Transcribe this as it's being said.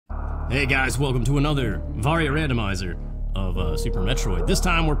Hey guys, welcome to another Varia Randomizer of Super Metroid. This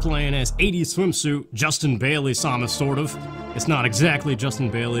time we're playing as 80's Swimsuit, Justin Bailey Samus, sort of. It's not exactly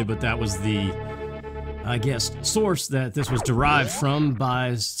Justin Bailey, but that was the, I guess, source that this was derived from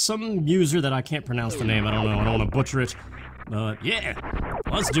by some user that I can't pronounce the name. I don't know, I don't want to butcher it. But yeah,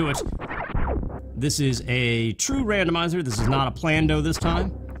 let's do it. This is a true randomizer. This is not a plando this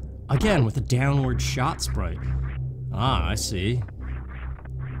time. Again, with a downward shot sprite. Ah, I see.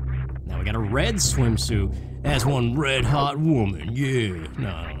 Now we got a red swimsuit as one red hot woman, yeah. No,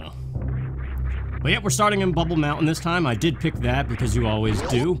 I don't know. But yeah, we're starting in Bubble Mountain this time. I did pick that because you always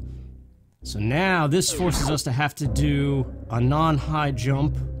do. So now this forces us to have to do a non-high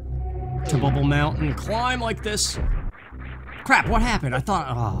jump to Bubble Mountain, climb like this. Crap, what happened? I thought,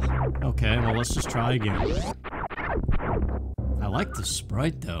 oh, okay, well let's just try again. I like the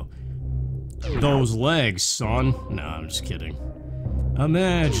sprite though. Those legs, son. No, I'm just kidding.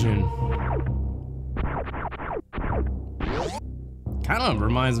 Imagine. Kind of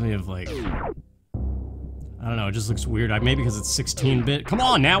reminds me of like, I don't know, it just looks weird. Maybe because it's 16-bit. Come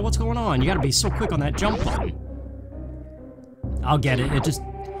on now, what's going on? You gotta be so quick on that jump button. I'll get it. It just,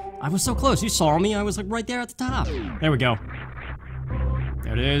 I was so close. You saw me. I was like right there at the top. There we go.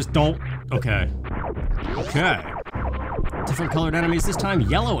 There it is. Don't. Okay. Okay. Different colored enemies this time.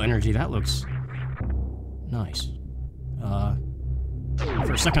 Yellow energy. That looks nice.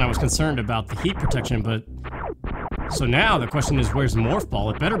 For a second I was concerned about the heat protection, but... So now the question is, where's Morph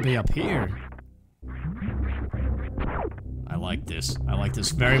Ball? It better be up here. I like this. I like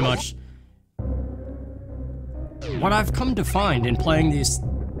this very much. What I've come to find in playing these,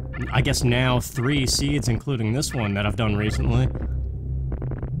 I guess now 3 seeds, including this one that I've done recently,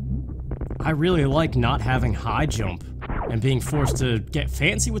 I really like not having high jump and being forced to get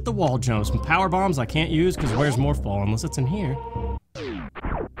fancy with the wall jumps. And power bombs I can't use because where's Morph Ball unless it's in here.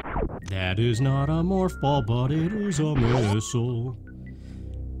 That is not a Morph Ball, but it is a missile.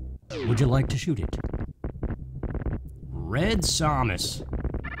 Would you like to shoot it? Red Samus.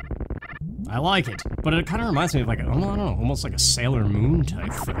 I like it, but it kind of reminds me of like, I don't know, almost like a Sailor Moon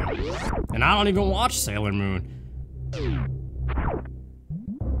type thing. And I don't even watch Sailor Moon.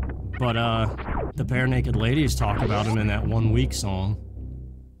 But, the Bare Naked Ladies talk about him in that 1 Week song.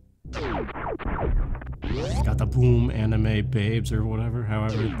 Got the boom anime babes or whatever,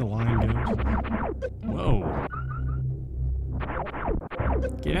 however the line goes. Whoa.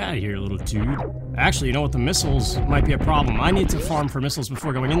 Get out of here, little dude. Actually, you know what? The missiles might be a problem. I need to farm for missiles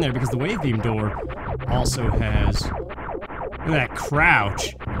before going in there because the wave beam door also has... Look at that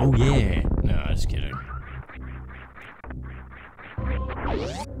crouch. Oh yeah. No, just kidding.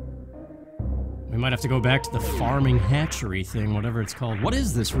 We might have to go back to the farming hatchery thing, whatever it's called. What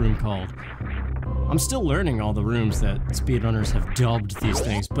is this room called? I'm still learning all the rooms that speedrunners have dubbed these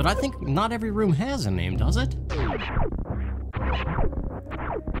things, but I think not every room has a name, does it?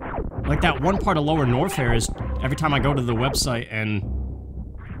 Like that one part of Lower Norfair is, every time I go to the website and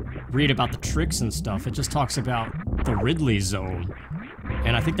read about the tricks and stuff, it just talks about the Ridley Zone.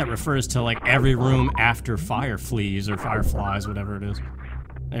 And I think that refers to like every room after fire fleas or fireflies, whatever it is.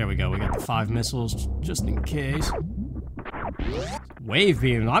 There we go, we got the 5 missiles, just in case. Wave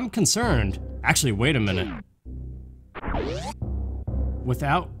beam, I'm concerned. Actually, wait a minute.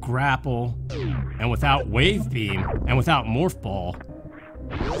 Without grapple, and without wave beam, and without morph ball,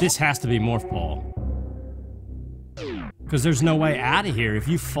 this has to be morph ball. Because there's no way out of here if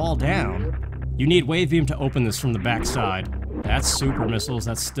you fall down. You need wave beam to open this from the backside. That's super missiles,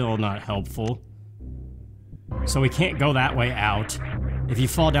 that's still not helpful. So we can't go that way out. If you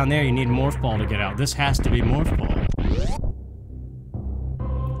fall down there, you need morph ball to get out. This has to be morph ball.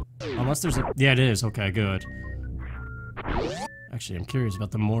 Unless there's a... Yeah, it is. Okay, good. Actually, I'm curious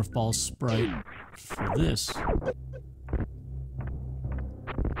about the morph ball sprite for this.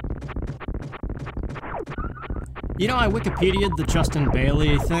 You know, I Wikipedia'd the Justin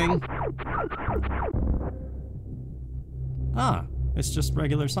Bailey thing. Ah, it's just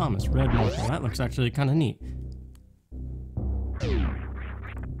regular Samus, red morph ball. That looks actually kind of neat.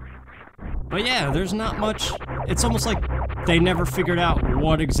 But yeah, there's not much... It's almost like they never figured out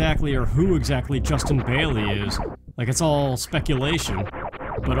what exactly or who exactly Justin Bailey is. Like, it's all speculation.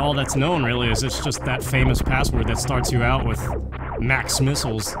 But all that's known, really, is it's just that famous password that starts you out with max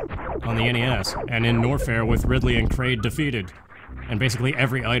missiles on the NES, and in Norfair with Ridley and Kraid defeated. And basically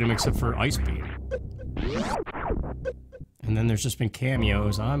every item except for Ice Beam. And then there's just been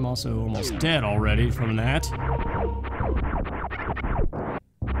cameos. I'm also almost dead already from that.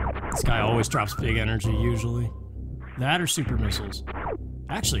 This guy always drops big energy, usually. That or super missiles.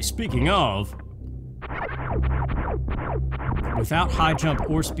 Actually, speaking of... Without high jump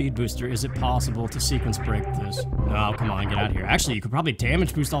or speed booster, is it possible to sequence break this? No, come on, get out of here. Actually, you could probably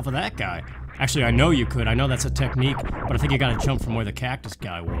damage boost off of that guy. Actually, I know you could. I know that's a technique, but I think you gotta jump from where the cactus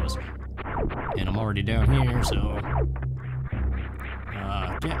guy was. And I'm already down here, so...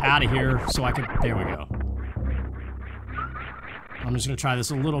 get out of here so I can... There we go. I'm just gonna try this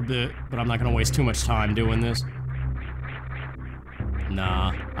a little bit, but I'm not gonna waste too much time doing this.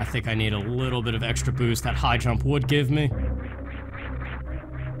 Nah, I think I need a little bit of extra boost that high jump would give me.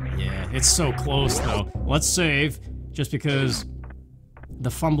 Yeah, it's so close though. Let's save, just because the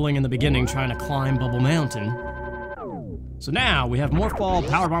fumbling in the beginning trying to climb Bubble Mountain. So now we have Morph Ball,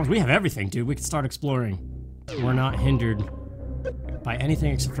 Power Bombs, we have everything, dude. We can start exploring. We're not hindered by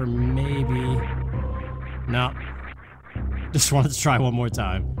anything except for maybe... No. Just wanted to try one more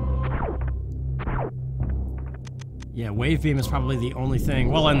time. Yeah, Wave Beam is probably the only thing.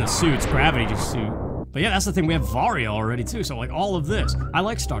 Well, and the suits, Gravity suit. But yeah, that's the thing, we have Varia already too, so like all of this. I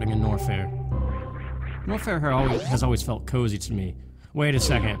like starting in Norfair. Norfair has always felt cozy to me. Wait a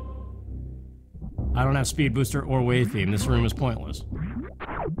second. I don't have Speed Booster or Wave Beam. This room is pointless.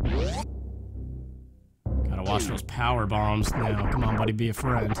 Gotta watch those power bombs now. Come on, buddy, be a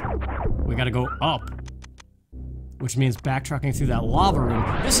friend. We gotta go up. Which means backtracking through that lava room.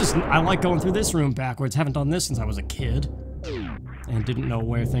 I like going through this room backwards. Haven't done this since I was a kid. And didn't know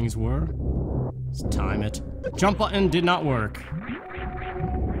where things were. Let's time it. Jump button did not work.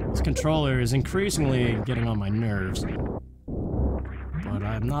 This controller is increasingly getting on my nerves. But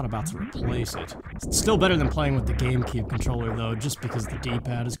I'm not about to replace it. It's still better than playing with the GameCube controller though, just because the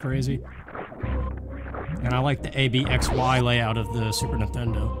D-pad is crazy. And I like the ABXY layout of the Super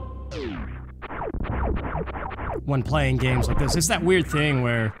Nintendo. When playing games like this, it's that weird thing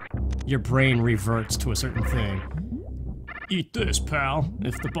where your brain reverts to a certain thing. Eat this, pal,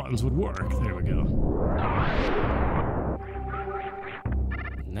 if the buttons would work. There we go.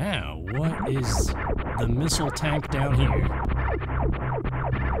 Now, what is the missile tank down here?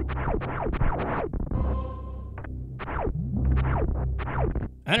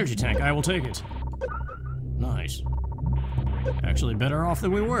 Energy tank, I will take it. Nice. Actually better off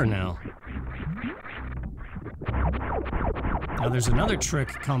than we were now. Now there's another trick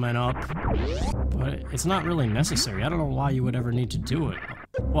coming up, but it's not really necessary. I don't know why you would ever need to do it.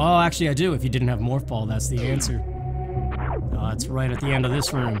 Well, actually I do. If you didn't have Morph Ball, that's the answer. It's right at the end of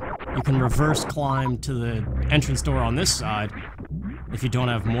this room. You can reverse climb to the entrance door on this side if you don't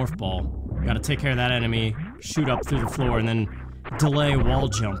have Morph Ball. You gotta take care of that enemy, shoot up through the floor, and then delay wall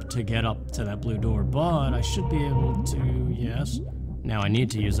jump to get up to that blue door. But I should be able to, yes. Now I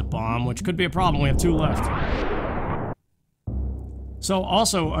need to use a bomb, which could be a problem. We have 2 left. So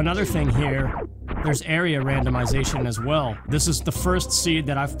also, another thing here, there's area randomization as well. This is the first seed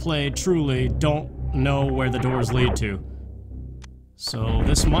that I've played truly don't know where the doors lead to. So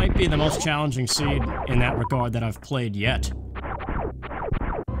this might be the most challenging seed in that regard that I've played yet.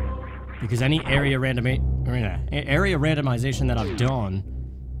 Because any area randomization that I've done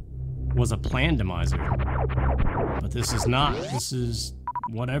was a plandomizer. But this is not. This is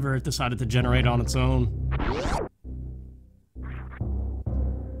whatever it decided to generate on its own.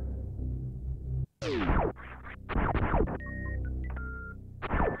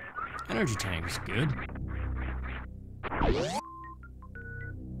 Energy tank is good.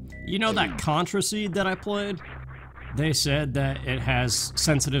 You know that Contra seed that I played? They said that it has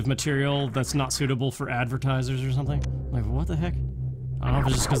sensitive material that's not suitable for advertisers or something. Like, what the heck? I don't know if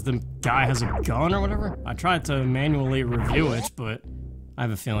it's just because the guy has a gun or whatever. I tried to manually review it, but I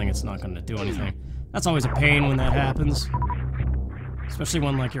have a feeling it's not going to do anything. That's always a pain when that happens. Especially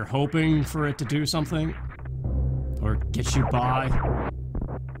when, like, you're hoping for it to do something. Or get you by.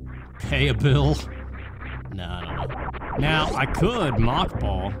 Pay a bill. Nah, I don't know. Now, I could Mock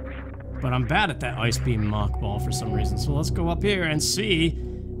Ball, but I'm bad at that Ice Beam Mock Ball for some reason. So let's go up here and see.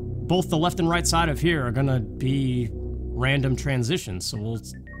 Both the left and right side of here are gonna be random transitions. So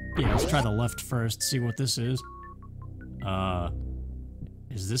let's try the left first, see what this is.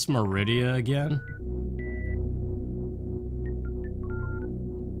 Is this Meridia again?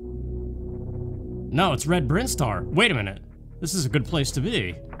 No, it's Red Brinstar. Wait a minute. This is a good place to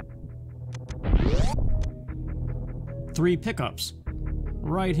be. 3 pickups.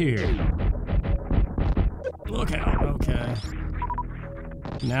 Right here. Look out, okay.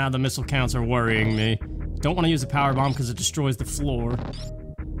 Now the missile counts are worrying me. Don't want to use a power bomb because it destroys the floor.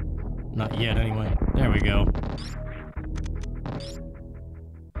 Not yet, anyway. There we go.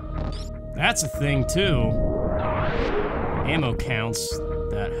 That's a thing, too. Ammo counts.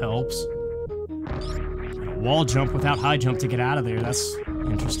 That helps. Wall jump without high jump to get out of there. That's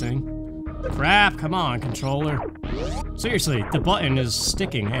interesting. Crap, come on, controller. Seriously, the button is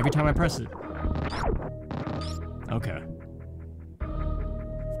sticking every time I press it. Okay.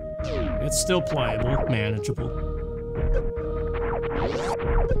 It's still playable, manageable.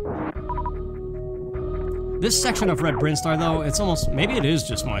 This section of Red Brinstar, though, it's almost... maybe it is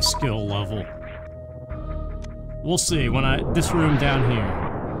just my skill level. We'll see when this room down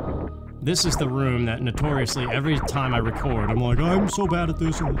here. This is the room that notoriously, every time I record, I'm like, I'm so bad at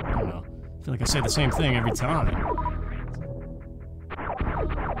this, and I don't know. I feel like I say the same thing every time.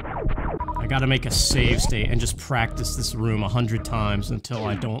 I gotta make a save state and just practice this room 100 times until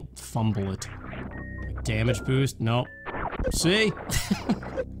I don't fumble it. Damage boost? Nope. See?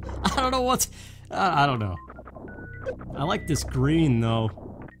 I don't know what... I don't know. I like this green, though.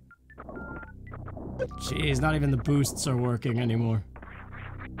 Jeez, not even the boosts are working anymore.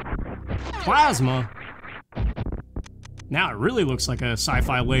 Plasma? Now it really looks like a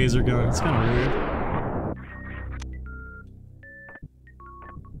sci-fi laser gun. It's kind of weird.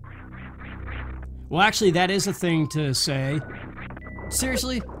 Well, actually, that is a thing to say.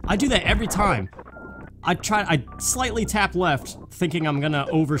 Seriously? I do that every time. I slightly tap left, thinking I'm gonna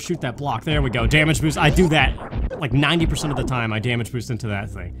overshoot that block. There we go, damage boost. I do that, like 90% of the time, I damage boost into that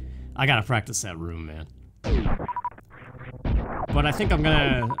thing. I gotta practice that room, man. But I think I'm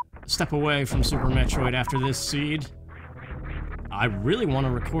gonna step away from Super Metroid after this seed. I really want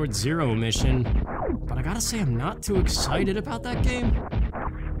to record Zero Mission, but I gotta say I'm not too excited about that game.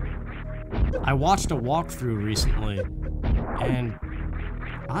 I watched a walkthrough recently, and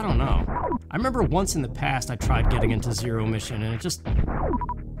I don't know. I remember once in the past I tried getting into Zero Mission, and it just...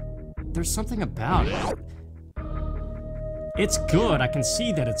 there's something about it. It's good, I can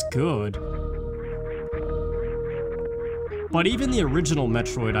see that it's good. But even the original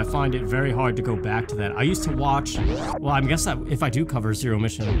Metroid, I find it very hard to go back to that. I used to watch... well, I guess that if I do cover Zero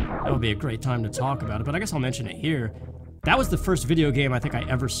Mission, that would be a great time to talk about it, but I guess I'll mention it here. That was the first video game I think I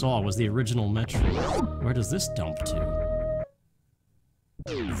ever saw, was the original Metroid. Where does this dump to?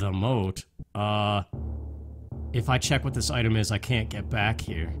 The moat. If I check what this item is, I can't get back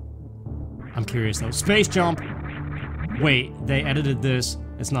here. I'm curious though. Space jump! Wait, they edited this.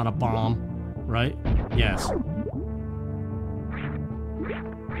 It's not a bomb, right? Yes.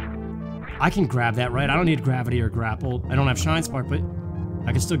 I can grab that, right? I don't need gravity or grapple. I don't have Shine Spark, but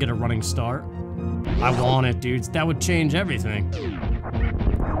I can still get a running start. I want it, dudes. That would change everything.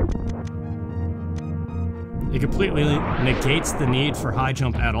 It completely negates the need for high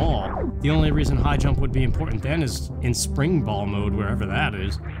jump at all. The only reason high jump would be important then is in spring ball mode, wherever that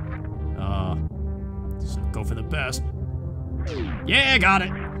is. So go for the best. Yeah, got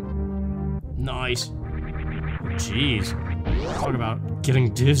it! Nice. Jeez. Talk about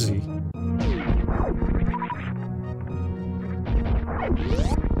getting dizzy.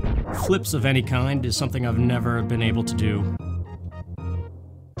 Flips of any kind is something I've never been able to do.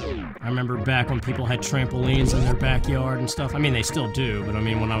 I remember back when people had trampolines in their backyard and stuff. I mean, they still do, but I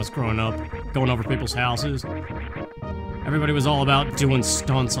mean, when I was growing up, going over people's houses, everybody was all about doing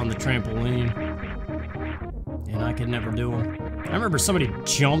stunts on the trampoline. And I could never do them. I remember somebody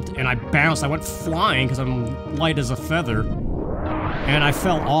jumped and I bounced. I went flying because I'm light as a feather. And I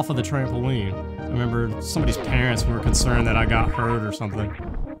fell off of the trampoline. I remember somebody's parents were concerned that I got hurt or something.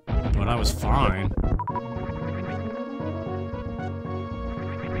 But I was fine.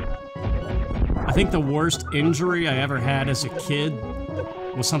 I think the worst injury I ever had as a kid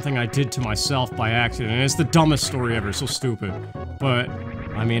was something I did to myself by accident. And it's the dumbest story ever, so stupid. But,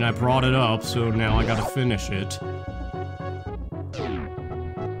 I mean, I brought it up, so now I gotta finish it.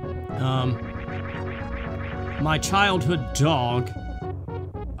 My childhood dog...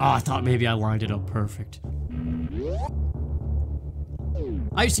 oh, I thought maybe I lined it up perfect.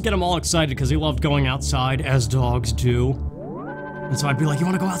 I used to get him all excited because he loved going outside, as dogs do. And so I'd be like, you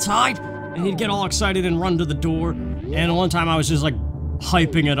wanna go outside? And he'd get all excited and run to the door. And one time I was just like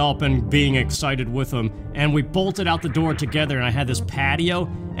hyping it up and being excited with him. And we bolted out the door together and I had this patio.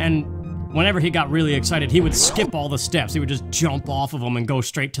 And whenever he got really excited, he would skip all the steps. He would just jump off of them and go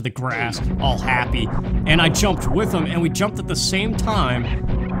straight to the grass, all happy. And I jumped with him and we jumped at the same time.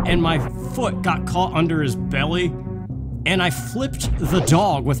 And my foot got caught under his belly. And I flipped the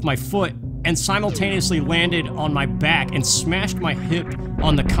dog with my foot and simultaneously landed on my back and smashed my hip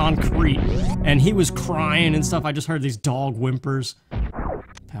on the concrete. And he was crying and stuff. I just heard these dog whimpers.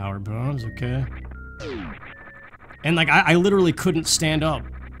 Power bombs, okay. And like, I literally couldn't stand up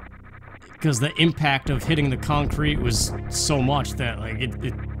because the impact of hitting the concrete was so much that like,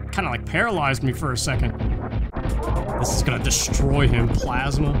 it kind of like paralyzed me for a second. This is gonna destroy him,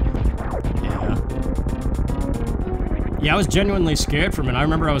 plasma. Yeah. Yeah, I was genuinely scared from it. I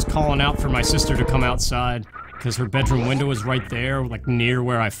remember I was calling out for my sister to come outside because her bedroom window was right there, like near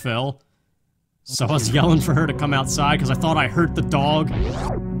where I fell. So I was yelling for her to come outside because I thought I hurt the dog,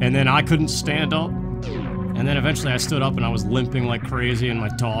 and then I couldn't stand up. And then eventually I stood up and I was limping like crazy and my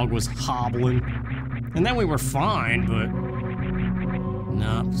dog was hobbling. And then we were fine, but...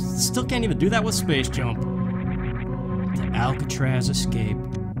 nah, still can't even do that with Space Jump. The Alcatraz escape.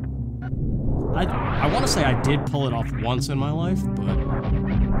 I want to say I did pull it off once in my life,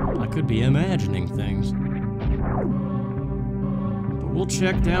 but I could be imagining things. But we'll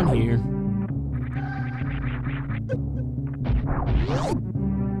check down here.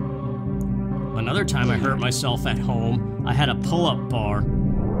 Another time I hurt myself at home. I had a pull-up bar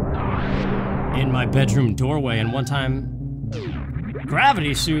in my bedroom doorway, and one time...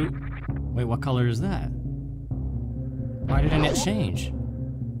 gravity suit? Wait, what color is that? Why didn't it change?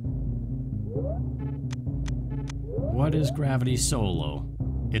 What is Gravity Solo?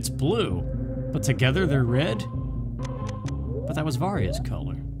 It's blue, but together they're red? But that was Varia's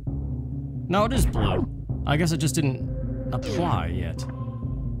color. No, it is blue. I guess it just didn't apply yet.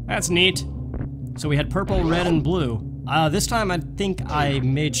 That's neat. So we had purple, red, and blue. This time I think I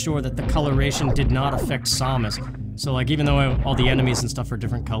made sure that the coloration did not affect Samus. So like, even though all the enemies and stuff are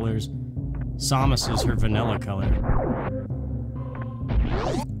different colors, Samus is her vanilla color.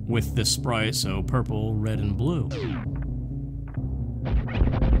 With this sprite, so purple, red, and blue.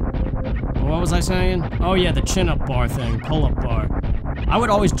 What was I saying? Oh yeah, the chin-up bar thing, pull-up bar. I would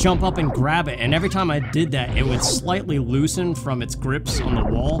always jump up and grab it, and every time I did that, it would slightly loosen from its grips on the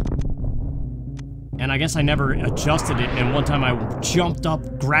wall. And I guess I never adjusted it, and one time I jumped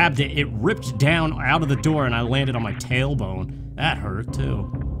up, grabbed it, it ripped down out of the door, and I landed on my tailbone. That hurt, too.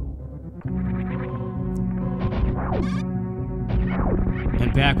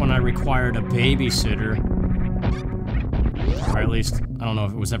 And back when I required a babysitter, or at least, I don't know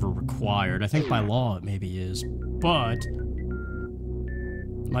if it was ever required. I think by law it maybe is. But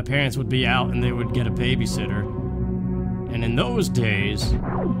my parents would be out and they would get a babysitter. And in those days,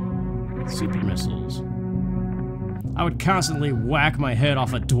 super missiles. I would constantly whack my head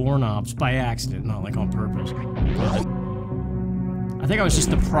off of doorknobs by accident, not like on purpose. But I think I was just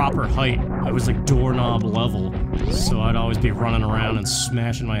the proper height. I was like doorknob level, so I'd always be running around and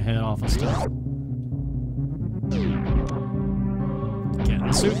smashing my head off of stuff.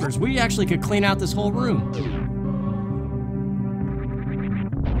 Getting supers. We actually could clean out this whole room.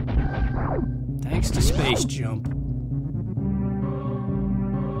 Thanks to Space Jump.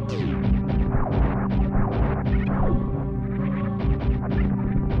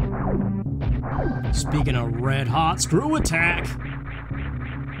 Speaking of red hot, screw attack!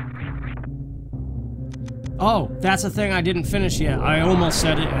 Oh, that's a thing I didn't finish yet. I almost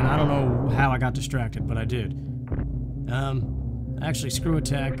said it, and I don't know how I got distracted, but I did. Actually, screw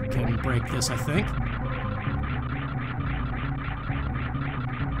attack can break this, I think.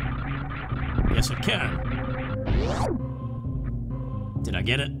 Yes, it can. Did I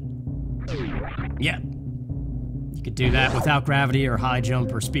get it? Yeah. You could do that without gravity or high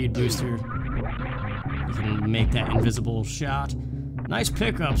jump or speed booster. You can make that invisible shot. Nice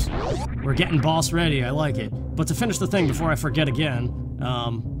pickups. We're getting boss ready, I like it. But to finish the thing before I forget again,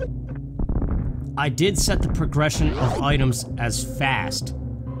 I did set the progression of items as fast.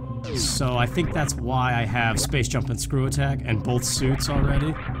 So I think that's why I have Space Jump and Screw Attack and both suits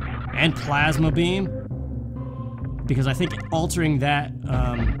already. And Plasma Beam. Because I think altering that,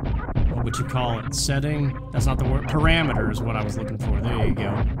 what would you call it? Setting? That's not the word. Parameter is what I was looking for. There you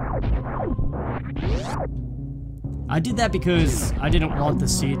go. I did that because I didn't want the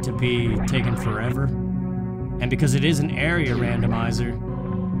seat to be taken forever. And because it is an area randomizer,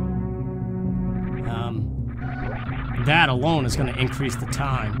 that alone is going to increase the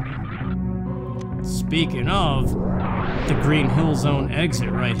time. Speaking of, the Green Hill Zone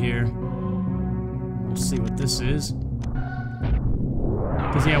exit right here. We'll see what this is.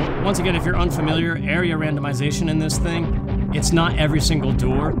 Because yeah, once again, if you're unfamiliar, area randomization in this thing, it's not every single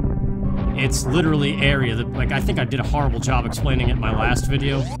door. It's literally area. Like, I think I did a horrible job explaining it in my last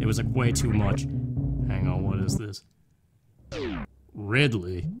video. It was like way too much. Hang on, what is this?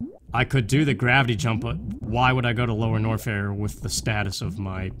 Ridley. I could do the gravity jump, but why would I go to Lower Norfair with the status of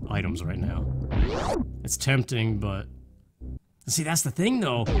my items right now? It's tempting, but... See, that's the thing,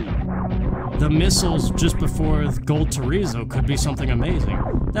 though. The missiles just before Gold Torizo could be something amazing.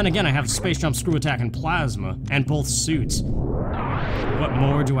 Then again, I have Space Jump, Screw Attack, and Plasma, and both suits. What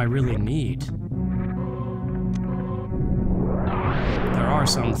more do I really need? There are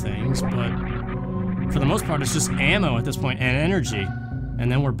some things, but for the most part, it's just ammo at this point, and energy. And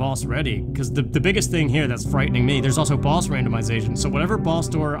then we're boss ready. Because the biggest thing here that's frightening me, there's also boss randomization. So whatever boss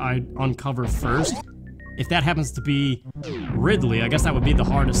door I uncover first if that happens to be Ridley, I guess that would be the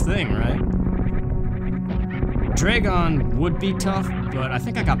hardest thing, right? Dragon would be tough, but I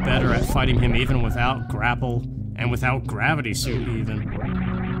think I got better at fighting him even without grapple and without gravity suit even.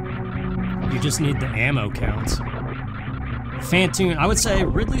 You just need the ammo counts. Phantoon, I would say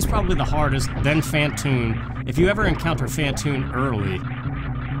Ridley's probably the hardest, then Phantoon. If you ever encounter Phantoon early,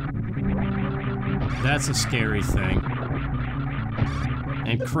 that's a scary thing.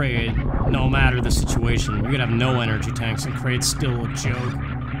 And Kraid, no matter the situation, you could have no energy tanks and Kraid's still a joke.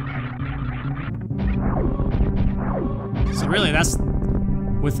 So really, that's,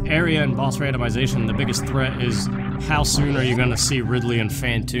 with area and boss randomization, the biggest threat is how soon are you gonna see Ridley and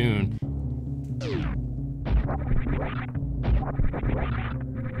Phantoon.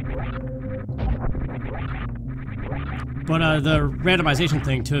 But the randomization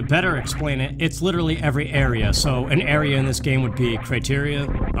thing, to better explain it, it's literally every area. So an area in this game would be Criteria,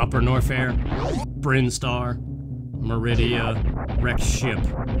 Upper Norfair, Brinstar, Meridia, Wrecked Ship.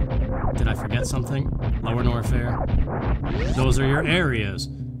 Did I forget something? Lower Norfair. Those are your areas.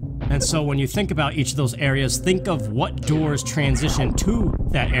 And so when you think about each of those areas, think of what doors transition to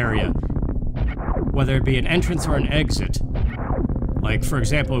that area. Whether it be an entrance or an exit. Like, for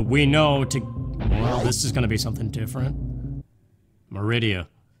example, we know to... Well, this is going to be something different. Meridia.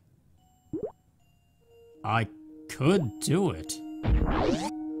 I could do it.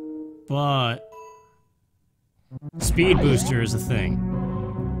 But... Speed Booster is a thing.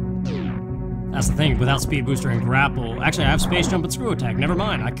 That's the thing, without Speed Booster and Grapple... Actually, I have Space Jump and Screw Attack, never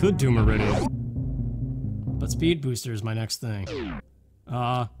mind, I could do Meridia. But Speed Booster is my next thing.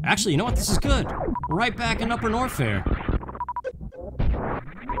 Actually, you know what, this is good. We're right back in Upper Norfair.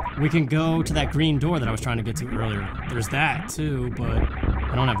 We can go to that green door that I was trying to get to earlier. There's that, too, but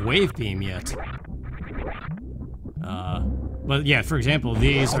I don't have Wave Beam yet. But yeah, for example,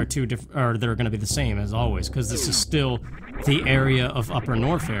 these are two different, or they're gonna be the same as always, because this is still the area of Upper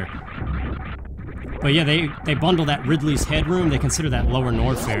Norfair. But yeah, they bundle that Ridley's Headroom, they consider that Lower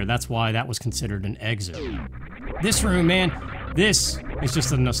Norfair, that's why that was considered an exit. This room, man, this is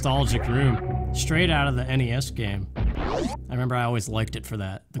just a nostalgic room, straight out of the NES game. I remember I always liked it for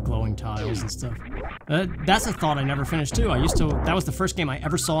that, the glowing tiles and stuff. That's a thought I never finished too. That was the first game I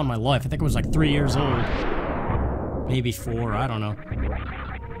ever saw in my life. I think I was like 3 years old. Maybe 4, I don't know.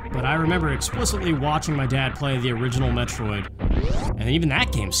 But I remember explicitly watching my dad play the original Metroid. And even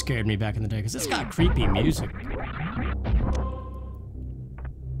that game scared me back in the day, because it's got creepy music.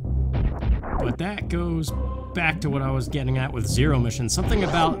 But that goes back to what I was getting at with Zero Mission. Something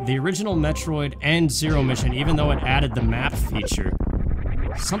about the original Metroid and Zero Mission, even though it added the map feature.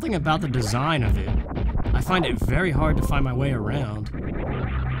 Something about the design of it. I find it very hard to find my way around.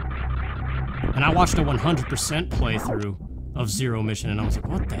 And I watched a 100% playthrough of Zero Mission, and I was like,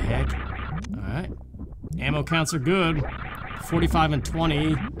 what the heck? Alright. Ammo counts are good. 45 and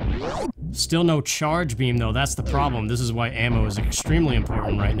 20. Still no charge beam, though. That's the problem. This is why ammo is extremely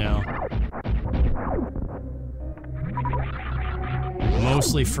important right now.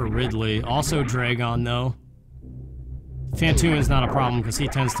 Mostly for Ridley. Also Dragon, though. Phantoon's not a problem, because he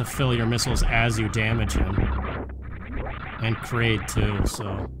tends to fill your missiles as you damage him. And Kraid, too,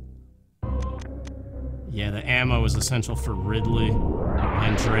 so... Yeah, the ammo is essential for Ridley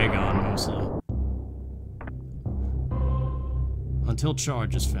and Dragon, mostly. Until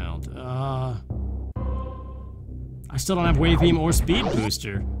charge is found. I still don't have Wave Beam or Speed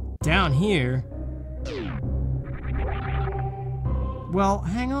Booster. Down here... Well,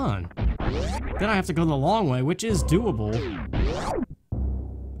 hang on. Then I have to go the long way, which is doable.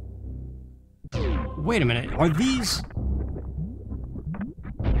 Wait a minute, are these...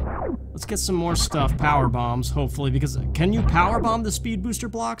 Let's get some more stuff, power bombs, hopefully, because can you power bomb the speed booster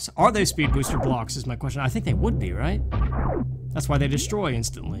blocks? Are they speed booster blocks is my question. I think they would be, right? That's why they destroy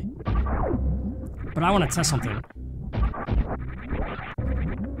instantly. But I want to test something.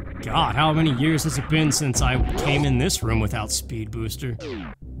 God, how many years has it been since I came in this room without speed booster?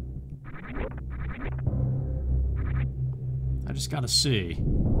 I just gotta see.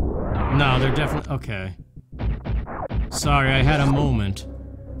 No, they're definitely... Okay. Sorry, I had a moment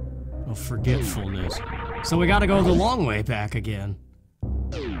of forgetfulness. So we gotta go the long way back again.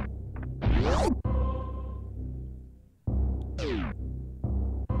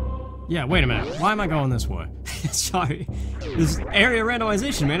 Yeah, wait a minute. Why am I going this way? Sorry. This area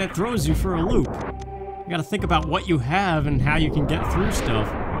randomization, man, it throws you for a loop. You gotta think about what you have and how you can get through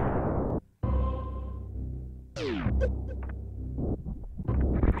stuff.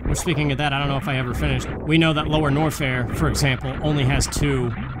 Well, speaking of that, I don't know if I ever finished. We know that Lower Norfair, for example, only has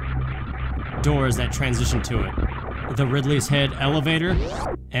 2 doors that transition to it. The Ridley's Head elevator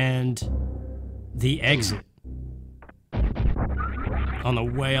and the exit. On the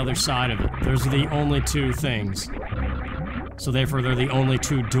way other side of it. Those are the only two things. So therefore, they're the only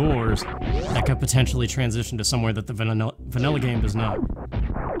two doors that could potentially transition to somewhere that the vanilla game does not.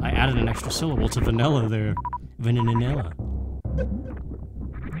 I added an extra syllable to vanilla there. Vanilla.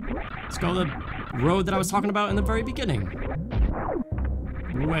 Let's go the road that I was talking about in the very beginning.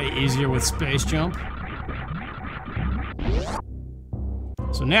 Way easier with space jump.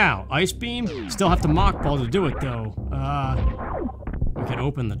 So now, Ice Beam. Still have to Mock Ball to do it though. We could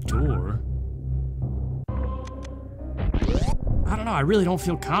open the door. I don't know, I really don't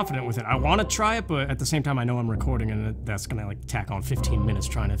feel confident with it. I want to try it, but at the same time I know I'm recording and that's gonna like tack on 15 minutes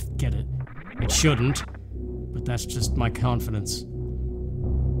trying to get it. It shouldn't, but that's just my confidence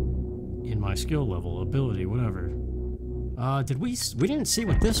in my skill level, ability, whatever. We didn't see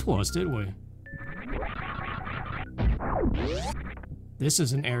what this was, did we? This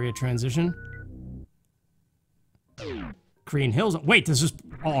is an area transition. Green Hills, wait, this is,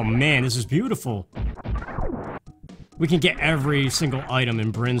 oh man, this is beautiful. We can get every single item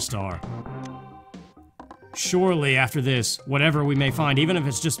in Brinstar. Surely after this, whatever we may find, even if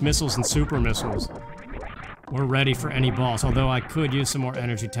it's just missiles and super missiles, we're ready for any boss, although I could use some more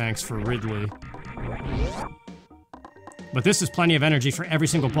energy tanks for Ridley. But this is plenty of energy for every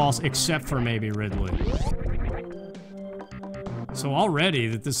single boss except for maybe Ridley. So already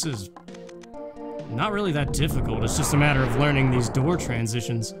that this is not really that difficult, it's just a matter of learning these door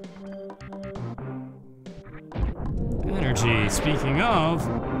transitions. Energy, speaking of,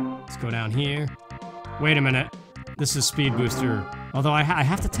 let's go down here. Wait a minute, this is Speed Booster, although I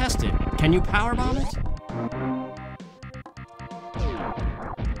have to test it. Can you powerbomb it?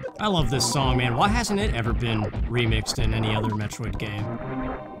 I love this song, man. Why hasn't it ever been remixed in any other Metroid game?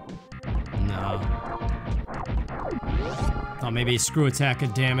 No. Thought maybe Screw Attack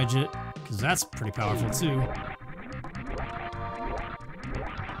could damage it, because that's pretty powerful too.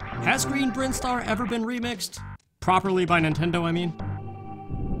 Has Green Brinstar ever been remixed? Properly by Nintendo, I mean?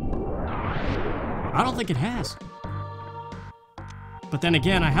 I don't think it has. But then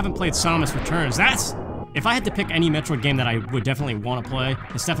again, I haven't played Samus Returns. That's... If I had to pick any Metroid game that I would definitely want to play,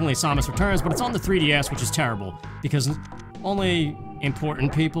 it's definitely Samus Returns, but it's on the 3DS, which is terrible, because only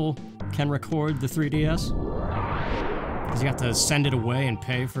important people can record the 3DS. Because you have to send it away and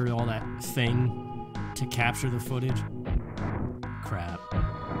pay for all that thing to capture the footage. Crap.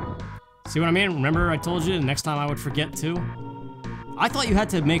 See what I mean? Remember I told you the next time I would forget too? I thought you had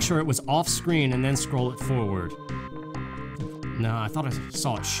to make sure it was off screen and then scroll it forward. No, I thought I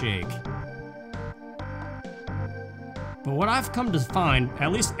saw it shake. But what I've come to find,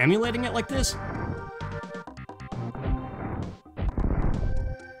 at least emulating it like this,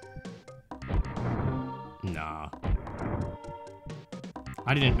 nah.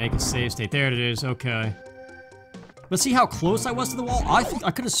 I didn't make a save state. There it is, okay. But see how close I was to the wall? I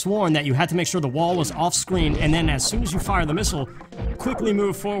could have sworn that you had to make sure the wall was off screen, and then as soon as you fire the missile, quickly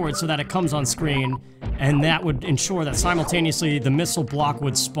move forward so that it comes on screen, and that would ensure that simultaneously the missile block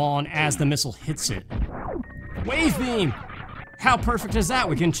would spawn as the missile hits it. Wave Beam! How perfect is that?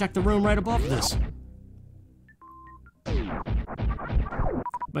 We can check the room right above this.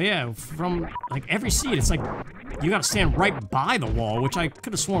 But yeah, from like every seat, it's like you gotta stand right by the wall, which I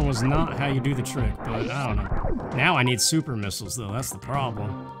could have sworn was not how you do the trick, but I don't know. Now I need super missiles though, that's the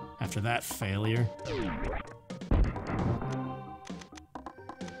problem. After that failure.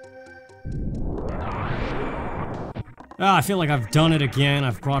 I feel like I've done it again.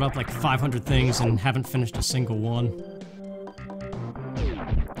 I've brought up like 500 things and haven't finished a single one.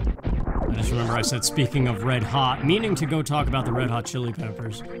 I just remember I said, speaking of Red Hot, meaning to go talk about the Red Hot Chili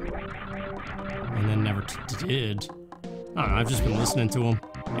Peppers. And then never did. I don't know, I've just been listening to them.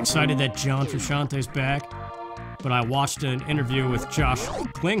 Excited that John Frusciante's back. But I watched an interview with Josh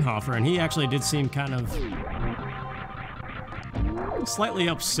Klinghoffer, and he actually did seem kind of slightly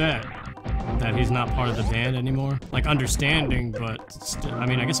upset that he's not part of the band anymore. Like, understanding, but still, I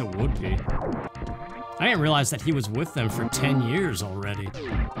mean, I guess it would be. I didn't realize that he was with them for 10 years already.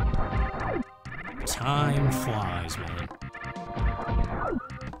 Time flies, man.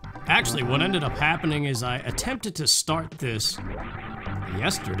 Actually, what ended up happening is I attempted to start this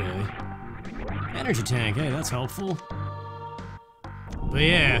yesterday. Energy tank, hey, that's helpful. But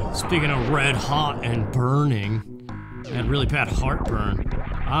yeah, speaking of red hot and burning, I had really bad heartburn.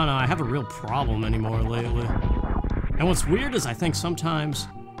 I don't know, I have a real problem anymore lately. And what's weird is I think sometimes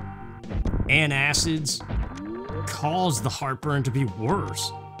antacids cause the heartburn to be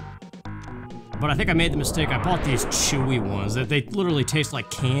worse. But I think I made the mistake, I bought these chewy ones, that they literally taste like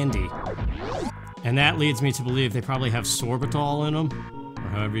candy. And that leads me to believe they probably have sorbitol in them, or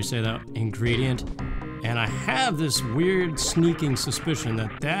however you say that, ingredient. And I have this weird sneaking suspicion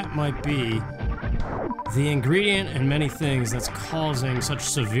that that might be the ingredient in many things that's causing such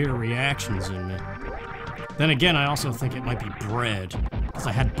severe reactions in me. Then again, I also think it might be bread, because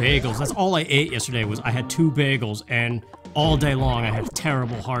I had bagels. That's all I ate yesterday was I had 2 bagels, and all day long I had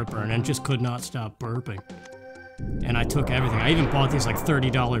terrible heartburn and just could not stop burping. And I took everything. I even bought these like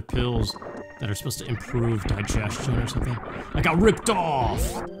 $30 pills that are supposed to improve digestion or something. I got ripped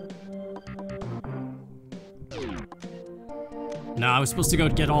off! No, I was supposed to go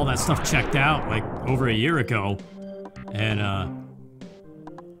get all that stuff checked out, like, over a year ago. And,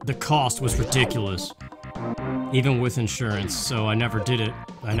 the cost was ridiculous. Even with insurance, so I never did it.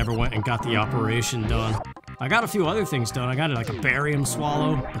 I never went and got the operation done. I got a few other things done. I got, like, a barium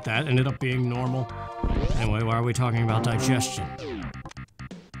swallow, but that ended up being normal. Anyway, why are we talking about digestion?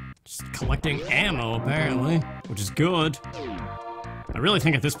 Just collecting ammo, apparently, which is good. I really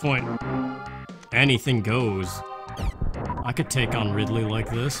think at this point, anything goes. I could take on Ridley like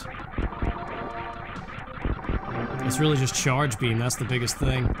this. It's really just charge beam, that's the biggest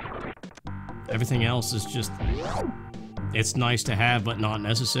thing. Everything else is just... it's nice to have, but not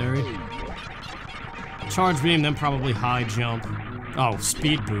necessary. Charge beam, then probably high jump. Oh,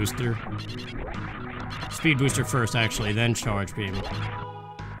 speed booster. Speed booster first, actually, then charge beam.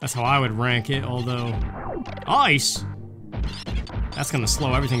 That's how I would rank it, although... ice? That's gonna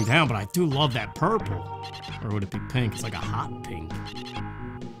slow everything down, but I do love that purple. Or would it be pink? It's like a hot pink.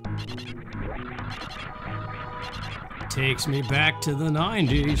 Takes me back to the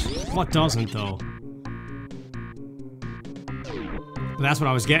 90s. What doesn't, though? But that's what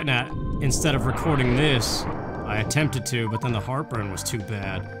I was getting at. Instead of recording this, I attempted to, but then the heartburn was too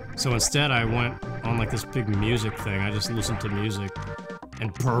bad. So instead I went on like this big music thing. I just listened to music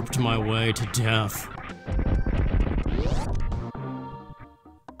and burped my way to death.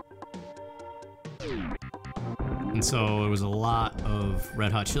 And so it was a lot of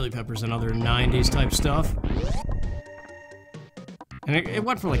Red Hot Chili Peppers and other 90s type stuff. And it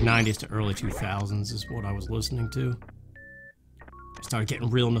went from like 90s to early 2000s is what I was listening to. I started getting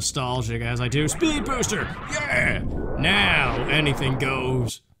real nostalgic as I do. Speed booster! Yeah! Now anything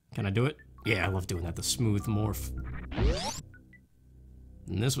goes. Can I do it? Yeah, I love doing that, the smooth morph.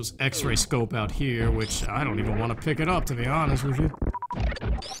 And this was X-ray scope out here, which I don't even want to pick it up, to be honest with you.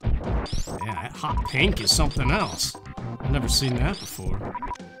 Yeah, that hot pink is something else. I've never seen that before.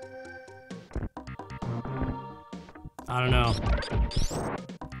 I don't know.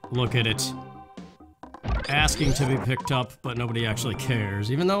 Look at it. Asking to be picked up, but nobody actually cares.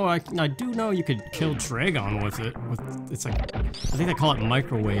 Even though I do know you could kill Dragon with it. It's like, I think they call it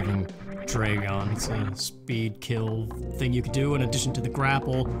microwaving Dragon. It's a speed kill thing you could do in addition to the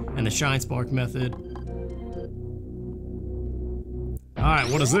grapple and the shine spark method.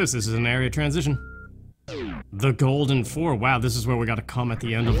 Alright, what is this? This is an area transition. The Golden Four. Wow, this is where we gotta come at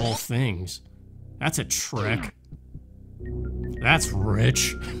the end of all things. That's a trick. That's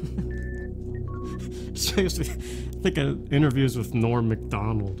rich. I think of interviews with Norm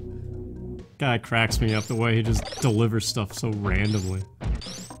Macdonald. Guy cracks me up the way he just delivers stuff so randomly.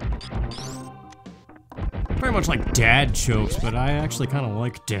 Very much like dad jokes, but I actually kind of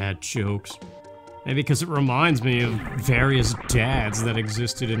like dad jokes. Maybe because it reminds me of various dads that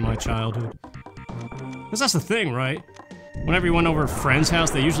existed in my childhood. Because that's the thing, right? Whenever you went over a friend's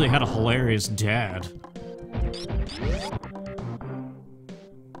house, they usually had a hilarious dad.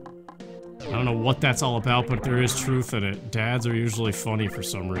 I don't know what that's all about, but there is truth in it. Dads are usually funny for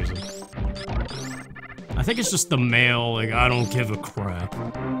some reason. I think it's just the male, like, I don't give a crap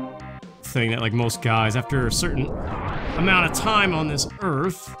thing that, like, most guys, after a certain amount of time on this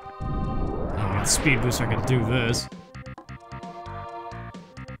earth... Oh, I got speed boost, I can do this.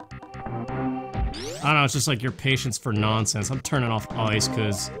 I don't know, it's just like your patience for nonsense. I'm turning off ice,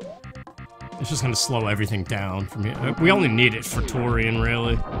 because it's just gonna slow everything down for me. We only need it for Torian,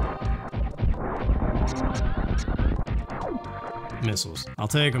 really. Missiles. I'll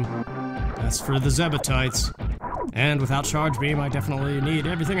take them. That's for the Zebetites. And without charge beam, I definitely need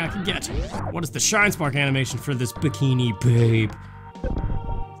everything I can get. What is the shine spark animation for this bikini babe?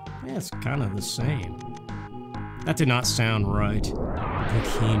 Yeah, it's kind of the same. That did not sound right.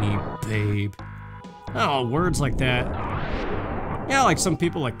 Bikini babe. Oh, words like that. Yeah, like some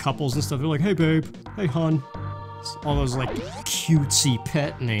people, like couples and stuff, they're like, hey babe, hey hun. All those like cutesy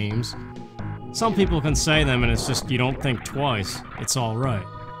pet names. Some people can say them and it's just, you don't think twice. It's alright.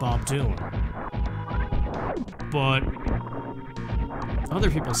 Bob Dylan. But other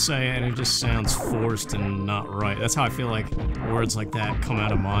people say it and it just sounds forced and not right. That's how I feel like words like that come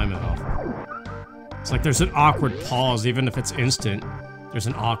out of my mouth. It's like there's an awkward pause, even if it's instant. There's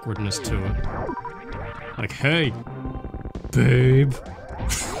an awkwardness to it. Like, hey, babe.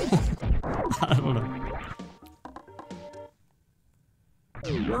 I don't know.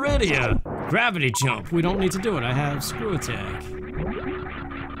 Meridia! Gravity jump. We don't need to do it. I have screw attack.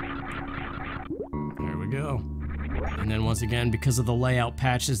 There we go. And then once again, because of the layout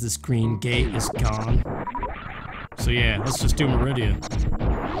patches, this green gate is gone. So yeah, let's just do Meridia.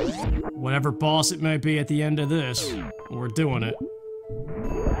 Whatever boss it may be at the end of this, we're doing it.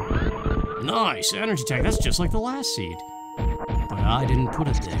 Nice! Energy tank. That's just like the last seed. But I didn't put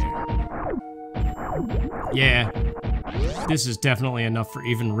it there. Yeah. This is definitely enough for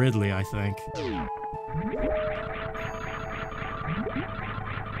even Ridley, I think.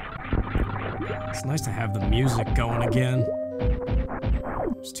 It's nice to have the music going again.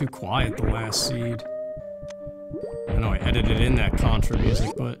 It's too quiet the last seed. I know I edited in that Contra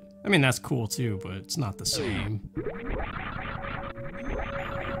music, but I mean that's cool too, but it's not the same.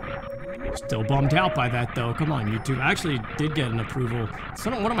 Still bummed out by that though. Come on, YouTube. I actually did get an approval.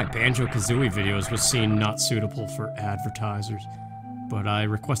 One of my Banjo-Kazooie videos was seen not suitable for advertisers. But I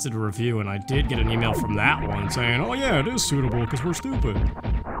requested a review and I did get an email from that one saying, oh yeah, it is suitable because we're stupid.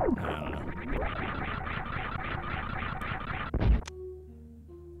 I don't know.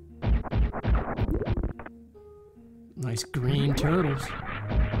 Nice green turtles.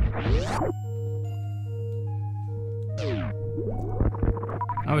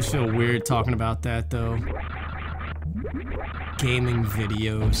 I always feel weird talking about that, though. Gaming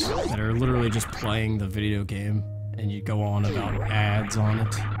videos that are literally just playing the video game, and you go on about ads on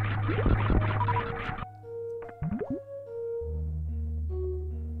it.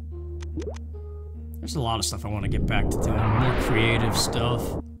 There's a lot of stuff I want to get back to doing, more creative stuff.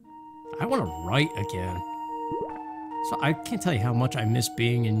 I want to write again. So I can't tell you how much I miss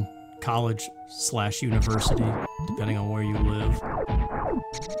being in college/university, depending on where you live.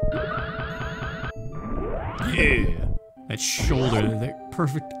 Yeah, that shoulder, that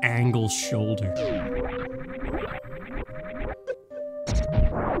perfect angle shoulder.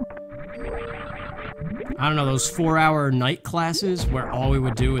 I don't know, those 4-hour night classes where all we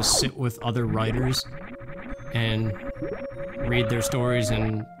would do is sit with other writers and read their stories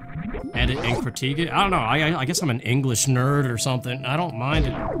and edit and critique it. I don't know, I guess I'm an English nerd or something. I don't mind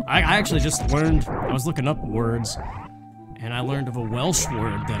it. I actually just learned, I was looking up words, and I learned of a Welsh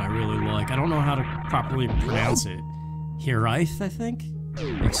word that I really like. I don't know how to properly pronounce it. Hiraeth, I think?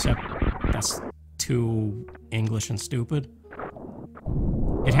 Except that's too English and stupid.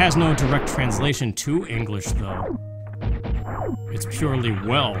 It has no direct translation to English, though. It's purely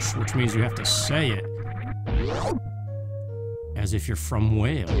Welsh, which means you have to say it as if you're from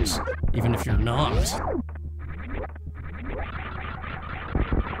Wales, even if you're not.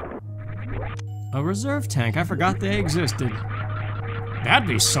 A reserve tank, I forgot they existed. That'd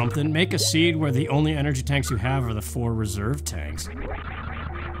be something. Make a seed where the only energy tanks you have are the 4 reserve tanks.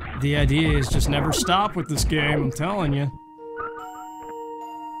 The idea is just never stop with this game, I'm telling you.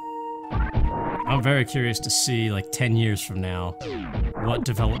 I'm very curious to see, like, 10 years from now, what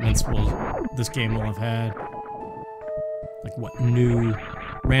developments this game will have had. Like, what new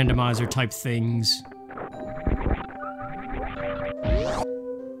randomizer type things.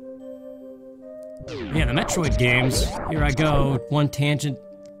 Yeah, the Metroid games, here I go, one tangent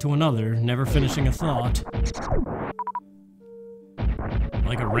to another, never finishing a thought.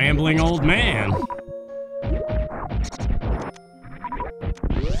 Like a rambling old man.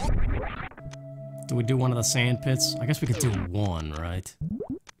 Do we do one of the sand pits? I guess we could do one, right?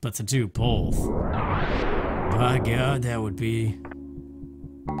 But to do both, by God, that would be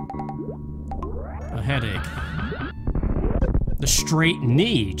a headache. The straight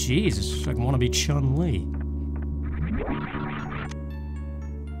knee, Jesus, I want to be Chun-Li.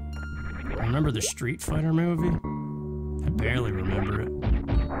 Remember the Street Fighter movie? I barely remember it.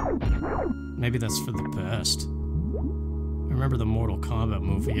 Maybe that's for the best. I remember the Mortal Kombat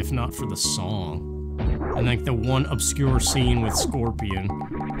movie, if not for the song. And like the one obscure scene with Scorpion.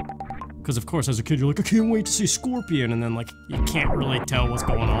 Because of course as a kid you're like, I can't wait to see Scorpion, and then like, you can't really tell what's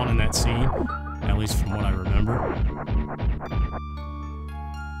going on in that scene. At least from what I remember.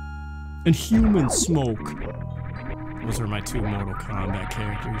 And Human Smoke. Those are my 2 Mortal Kombat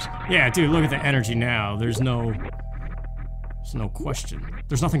characters. Yeah, dude, look at the energy now. There's no question.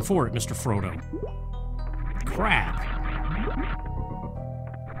 There's nothing for it, Mr. Frodo. Crap.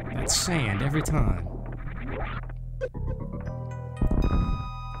 That's sand every time.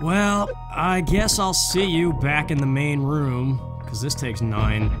 Well, I guess I'll see you back in the main room, because this takes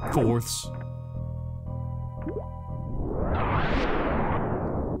 9/4.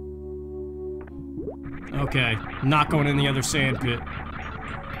 Okay, not going in the other sand pit.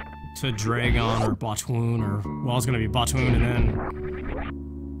 to Dragon or Batoon, or, well, it's gonna be Batoon, and then...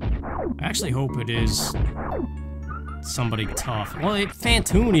 I actually hope it is somebody tough. Well,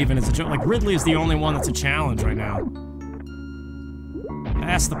 Phantoon even is a joke. Like, Ridley is the only one that's a challenge right now.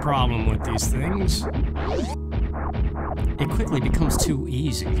 That's the problem with these things. It quickly becomes too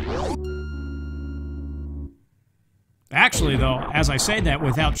easy. Actually, though, as I say that,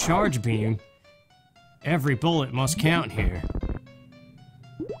 without Charge Beam, every bullet must count here.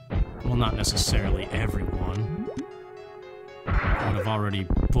 Well, not necessarily everyone. I would have already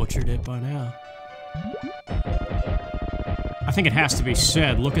butchered it by now. I think it has to be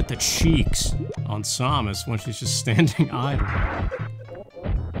said, look at the cheeks on Samus when she's just standing idle.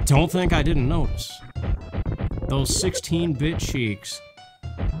 Don't think I didn't notice. Those 16-bit cheeks.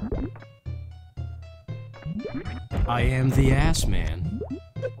 I am the ass man.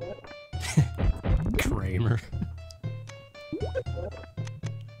 Kramer.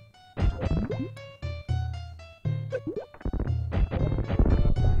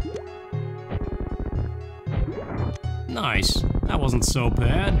 Nice. That wasn't so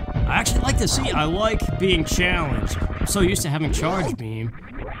bad. I actually like to see. I like being challenged. I'm so used to having Charge Beam.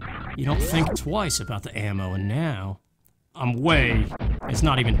 You don't think twice about the ammo, and now I'm way... It's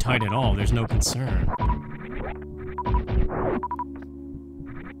not even tight at all. There's no concern.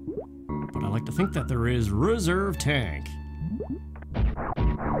 But I like to think that there is reserve tank.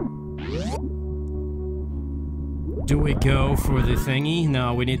 Do we go for the thingy?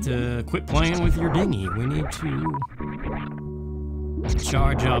 No, we need to quit playing with your dinghy. We need to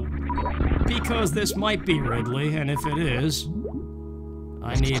charge up. Because this might be Ridley, and if it is,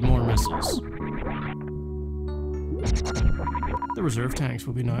 I need more missiles. The reserve tanks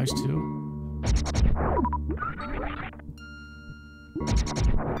would be nice, too.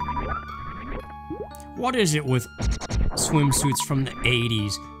 What is it with swimsuits from the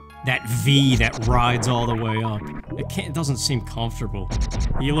 80s? That V that rides all the way up. It doesn't seem comfortable.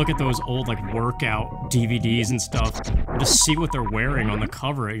 You look at those old, like, workout DVDs and stuff, and just see what they're wearing on the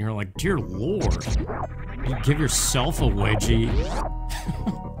cover, and you're like, dear lord. You give yourself a wedgie.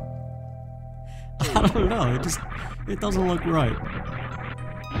 I don't know, it doesn't look right.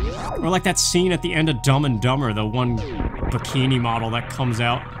 Or like that scene at the end of Dumb and Dumber, the one bikini model that comes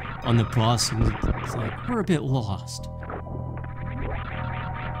out on the bus, and it's like, we're a bit lost.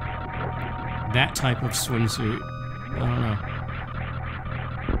 That type of swimsuit. I don't know.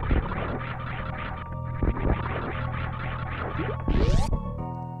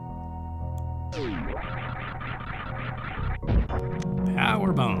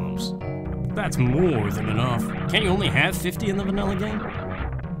 Power bombs. That's more than enough. Can't you only have 50 in the vanilla game?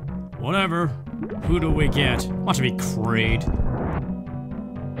 Whatever. Who do we get? Watch it be Kraid.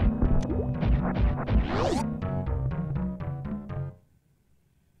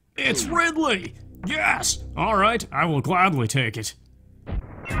 It's Ridley! Yes! Alright, I will gladly take it.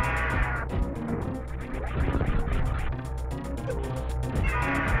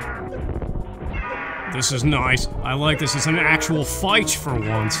 This is nice. I like this. It's an actual fight for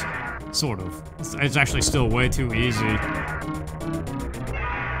once. Sort of. It's actually still way too easy.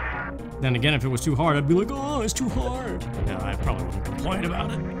 Then again, if it was too hard, I'd be like, oh, it's too hard. Yeah, I probably wouldn't complain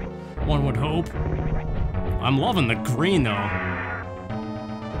about it. One would hope. I'm loving the green, though.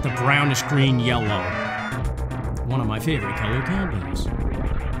 The brownish green yellow. One of my favorite color combos.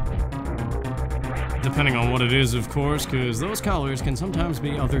 Depending on what it is, of course, because those colors can sometimes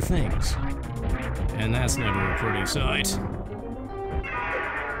be other things. And that's never a pretty sight.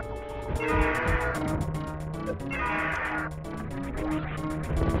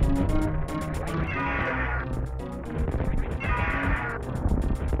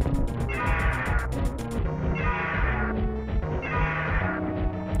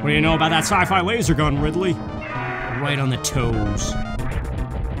 What do you know about that sci-fi laser gun, Ridley? Right on the toes.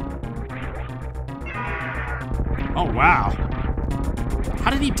 Oh, wow. How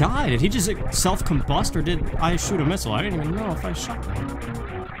did he die? Did he just self-combust, or did I shoot a missile? I didn't even know if I shot one.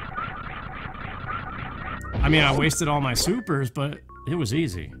 I mean, I wasted all my supers, but it was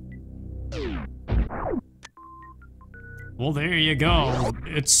easy. Well, there you go.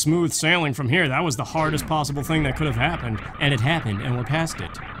 It's smooth sailing from here. That was the hardest possible thing that could have happened, and it happened, and we're past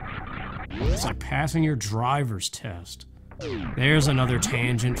it. It's like passing your driver's test. There's another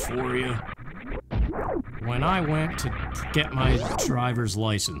tangent for you. When I went to get my driver's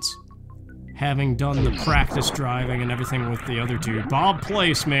license, having done the practice driving and everything with the other two, Bob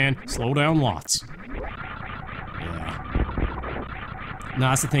Place, man, slow down lots. Yeah. No,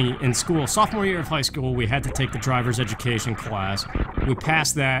 that's the thing. In school, sophomore year of high school, we had to take the driver's education class. We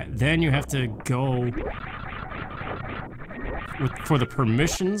passed that, then you have to go for the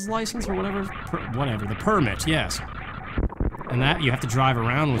permissions license or whatever? Whatever, the permit, yes. And that, you have to drive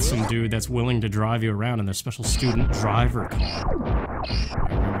around with some dude that's willing to drive you around in their special student driver car. I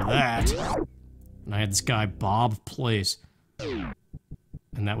remember that. And I had this guy, Bob Place.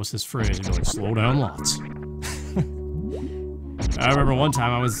 And that was his phrase. He'd be like, slow down lots. I remember one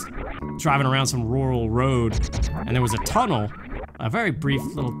time I was driving around some rural road, and there was a tunnel, a very brief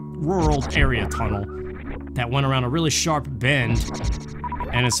little rural area tunnel, that went around a really sharp bend,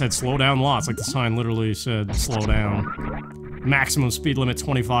 and it said, slow down lots. Like the sign literally said, slow down. Maximum speed limit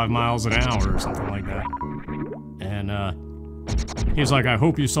 25 miles an hour or something like that. And he was like, I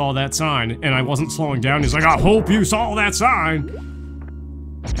hope you saw that sign. And I wasn't slowing down. He's like, I hope you saw that sign.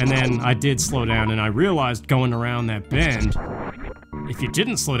 And then I did slow down, and I realized going around that bend, if you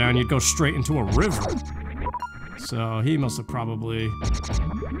didn't slow down, you'd go straight into a river. So he must have probably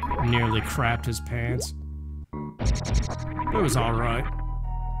nearly crapped his pants. It was alright.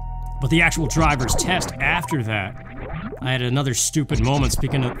 But the actual driver's test after that, I had another stupid moment,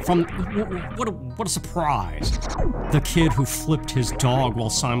 speaking of, what a surprise. The kid who flipped his dog while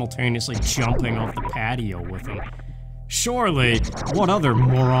simultaneously jumping off the patio with him. Surely, what other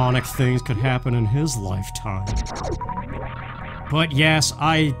moronic things could happen in his lifetime? But yes,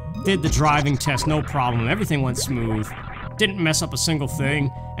 I did the driving test, no problem. Everything went smooth. Didn't mess up a single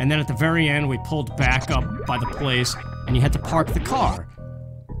thing. And then at the very end, we pulled back up by the place, and you had to park the car.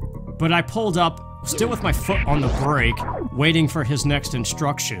 But I pulled up, still with my foot on the brake, waiting for his next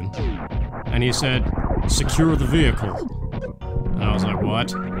instruction. And he said, secure the vehicle. And I was like,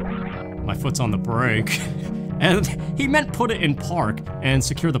 what? My foot's on the brake. And he meant put it in park and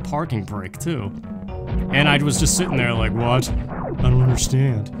secure the parking brake too. And I was just sitting there like, what? I don't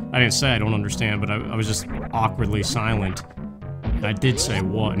understand. I didn't say I don't understand, but I was just awkwardly silent. And I did say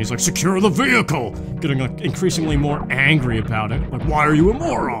what? And he's like, secure the vehicle! Getting like, increasingly more angry about it. Like, why are you a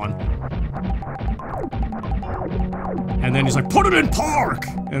moron? And then he's like, put it in park!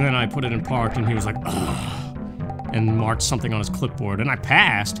 And then I put it in park, and he was like, ugh, and marked something on his clipboard. And I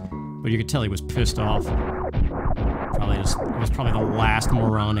passed, but you could tell he was pissed off. Probably just, it was probably the last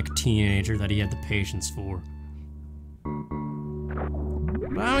moronic teenager that he had the patience for.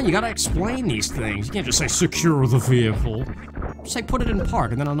 Well, you gotta explain these things. You can't just say, secure the vehicle. Just say, put it in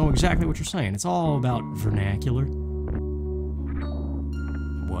park, and then I'll know exactly what you're saying. It's all about vernacular.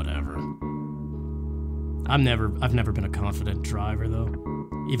 Whatever. I've never been a confident driver, though.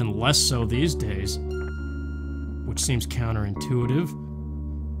 Even less so these days. Which seems counterintuitive,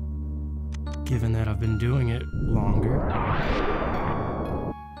 given that I've been doing it longer.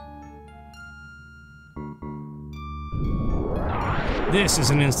 This is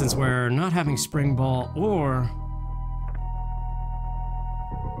an instance where not having spring ball or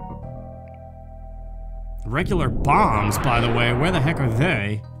regular bombs, by the way, where the heck are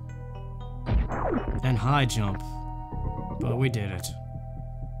they? And high jump. But we did it.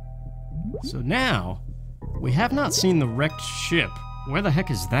 So now, we have not seen the wrecked ship. Where the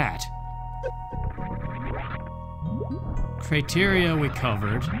heck is that? Criteria we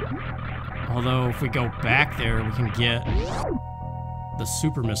covered. Although, if we go back there, we can get the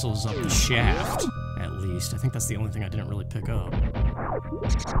super missiles up the shaft, at least. I think that's the only thing I didn't really pick up.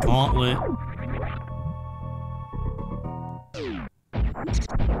 Gauntlet.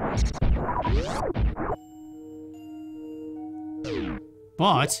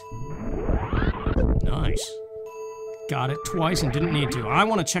 But, nice. Got it twice and didn't need to. I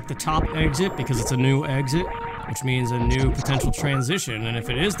want to check the top exit because it's a new exit, which means a new potential transition, and if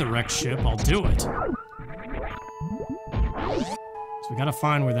it is the wrecked ship, I'll do it. So we gotta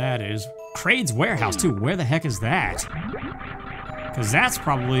find where that is. Kraid's warehouse, too. Where the heck is that? Because that's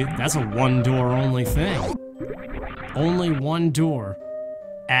a one-door only thing. Only one door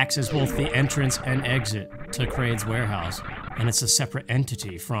acts as both the entrance and exit to Kraid's warehouse, and it's a separate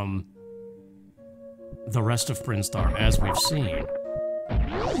entity from the rest of Brinstar, as we've seen.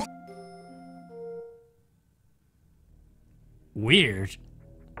 Weird.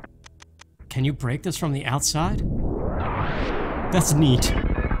 Can you break this from the outside? That's neat.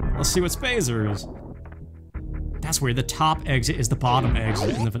 Let's see what Spazer is. That's weird. The top exit is the bottom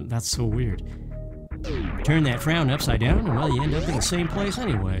exit, and that's so weird. Turn that frown upside down, and well, you end up in the same place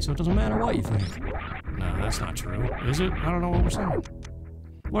anyway, so it doesn't matter what you think. No, that's not true. Is it? I don't know what we're saying.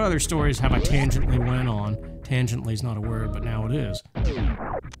 What other stories have I tangentially went on? Tangentially is not a word, but now it is.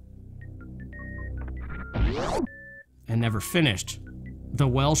 And never finished. The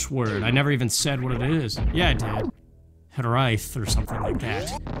Welsh word. I never even said what it is. Yeah, I did. Hiraeth or something like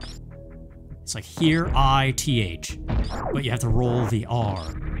that. It's like here, I-T-H. But you have to roll the R.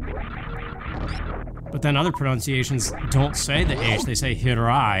 But then other pronunciations don't say the H, they say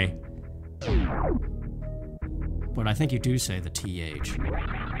hirai. But I think you do say the TH.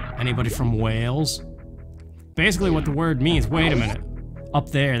 Anybody from Wales? Basically what the word means, wait a minute. Up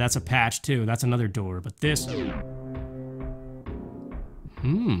there, that's a patch too, that's another door, but this...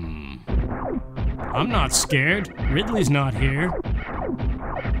 I'm not scared. Ridley's not here.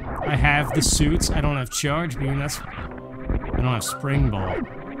 I have the suits, I don't have charge beam, I don't have spring ball.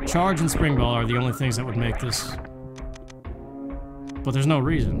 Charge and spring ball are the only things that would make this... But there's no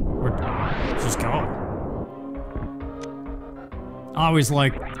reason. Let's just go. I always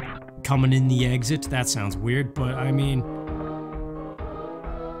like coming in the exit. That sounds weird, but I mean...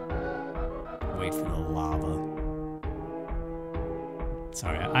 Wait for the lava.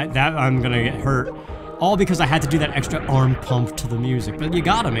 Sorry, I'm gonna get hurt. All because I had to do that extra arm pump to the music. But you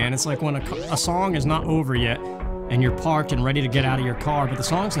gotta, man. It's like when a song is not over yet, and you're parked and ready to get out of your car, but the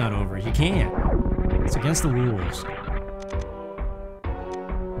song's not over. You can't. It's against the rules.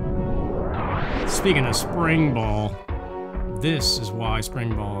 Speaking of spring ball, this is why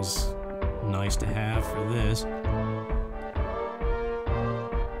spring ball's nice to have for this.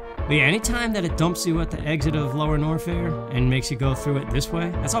 But yeah, anytime that it dumps you at the exit of Lower Norfair and makes you go through it this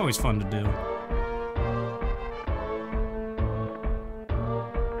way, that's always fun to do.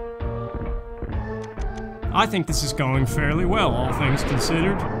 I think this is going fairly well, all things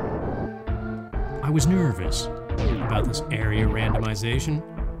considered. I was nervous about this area randomization,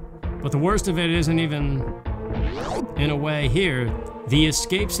 but the worst of it isn't even, in a way, here. The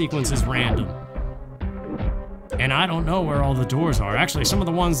escape sequence is random. And I don't know where all the doors are. Actually, some of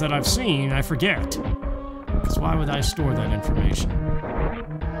the ones that I've seen, I forget. Because why would I store that information?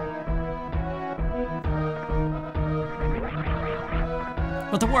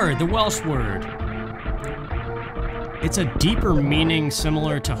 But the word, the Welsh word, it's a deeper meaning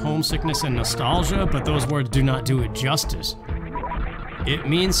similar to homesickness and nostalgia, but those words do not do it justice. It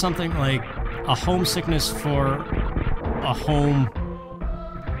means something like a homesickness for a home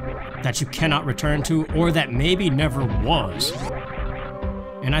that you cannot return to, or that maybe never was.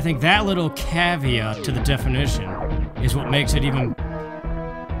 And I think that little caveat to the definition is what makes it even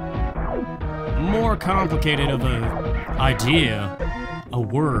more complicated of an idea, a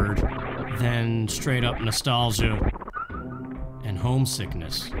word, than straight up nostalgia and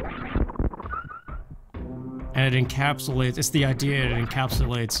homesickness. And it encapsulates, it's the idea, it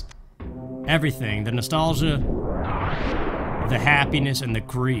encapsulates everything. The nostalgia, the happiness, and the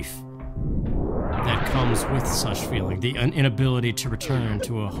grief that comes with such feeling. The inability to return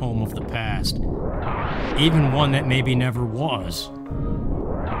to a home of the past. Even one that maybe never was.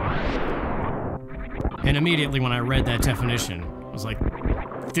 And immediately when I read that definition, I was like,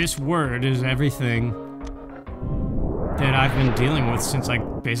 this word is everything that I've been dealing with since I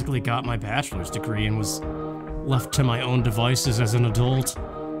basically got my bachelor's degree and was left to my own devices as an adult.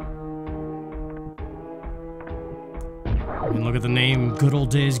 I mean, look at the name, Good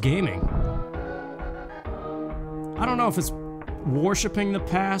Old Days Gaming. I don't know if it's worshipping the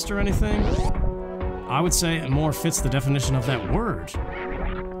past or anything. I would say it more fits the definition of that word.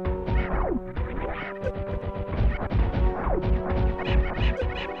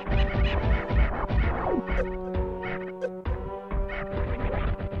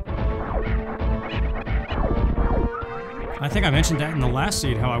 I think I mentioned that in the last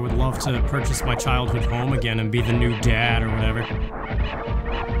seed, how I would love to purchase my childhood home again and be the new dad or whatever.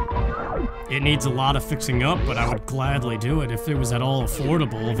 It needs a lot of fixing up, but I would gladly do it if it was at all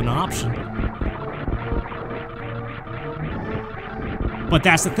affordable of an option. But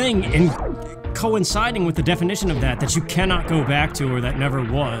that's the thing, in coinciding with the definition of that you cannot go back to or that never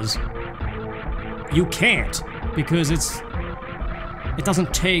was, you can't, because it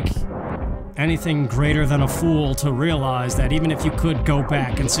doesn't take anything greater than a fool to realize that even if you could go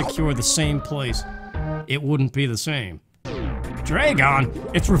back and secure the same place, it wouldn't be the same. Dragon,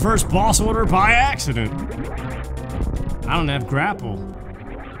 it's reverse boss order by accident. I don't have grapple.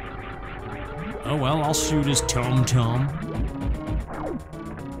 Oh well, I'll shoot his tum-tum.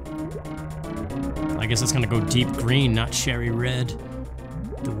 I guess it's gonna go deep green, not cherry red.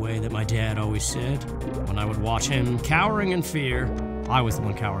 The way that my dad always said. When I would watch him cowering in fear, I was the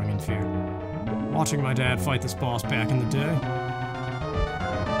one cowering in fear. Watching my dad fight this boss back in the day.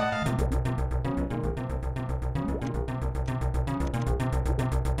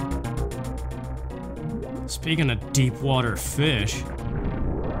 Speaking of deep water fish,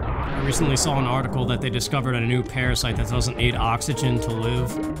 I recently saw an article that they discovered a new parasite that doesn't need oxygen to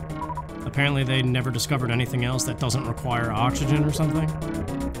live. Apparently they never discovered anything else that doesn't require oxygen or something.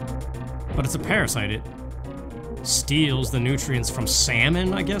 But it's a parasite. It steals the nutrients from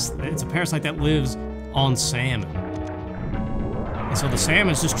salmon, I guess. It's a parasite that lives on salmon. And so the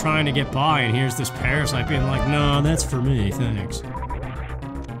salmon's just trying to get by, and here's this parasite being like, no, that's for me, thanks.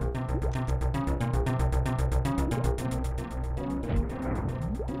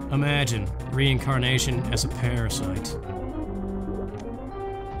 Imagine reincarnation as a parasite.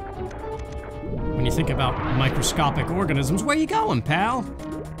 When you think about microscopic organisms, where you going, pal?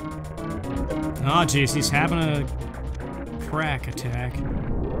 Oh, jeez, he's having a crack attack.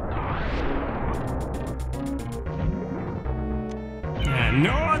 Ah,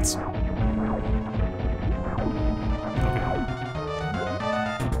 nuts!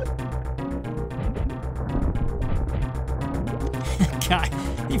 Okay. Guy,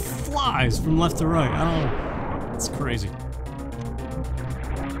 he flies from left to right. I don't know. It's crazy.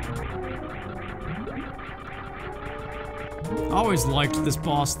 Always liked this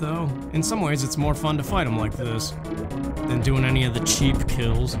boss, though. In some ways, it's more fun to fight him like this than doing any of the cheap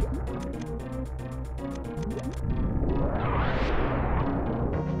kills.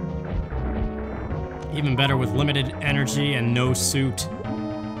 Even better with limited energy and no suit.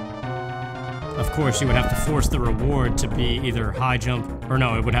 Of course, you would have to force the reward to be either high jump, or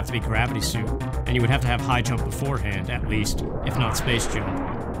no, it would have to be gravity suit. And you would have to have high jump beforehand, at least, if not space jump.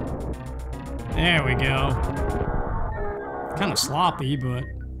 There we go. Kind of sloppy, but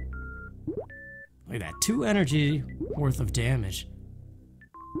look at that, 2 energy worth of damage.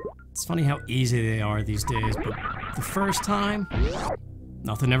 It's funny how easy they are these days, but the first time,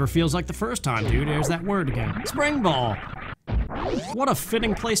 nothing ever feels like the first time, dude. There's that word again. Spring ball. What a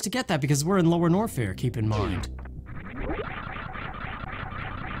fitting place to get that, because we're in Lower Norfair, keep in mind.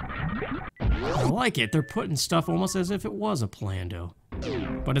 I like it. They're putting stuff almost as if it was a Plando.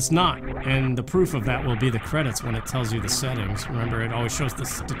 But it's not, and the proof of that will be the credits when it tells you the settings. Remember, it always shows the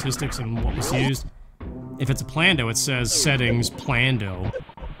statistics and what was used. If it's a Plando, it says settings Plando.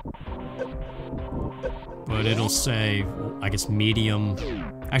 But it'll say, I guess, medium.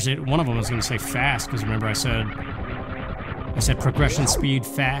 Actually, one of them was going to say fast, because remember I said progression speed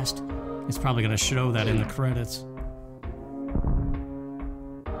fast. It's probably going to show that in the credits.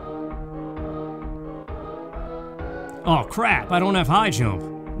 Oh crap, I don't have high jump.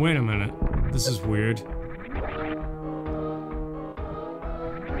 Wait a minute, this is weird.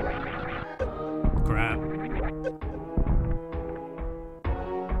 Crap.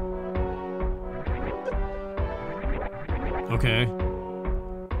 Okay.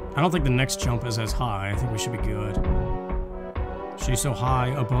 I don't think the next jump is as high. I think we should be good. She's so high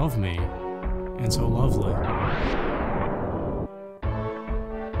above me, and so lovely.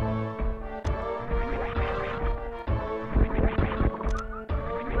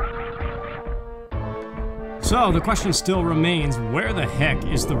 So, the question still remains, where the heck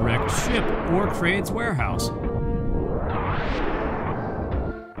is the wrecked ship, or Kraid's warehouse?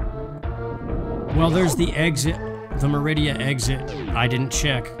 Well, there's the exit, the Meridia exit, I didn't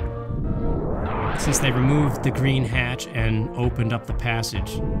check. Since they removed the green hatch and opened up the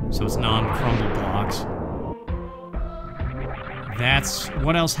passage, so it's non-crumble blocks. That's...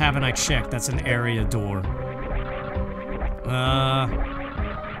 what else haven't I checked? That's an area door.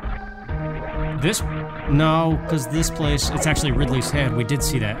 This... no, because this place, it's actually Ridley's head. We did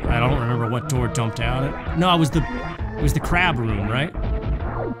see that. I don't remember what door dumped out it. No, it was the crab room, right?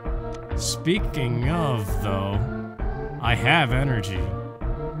 Speaking of, though, I have energy.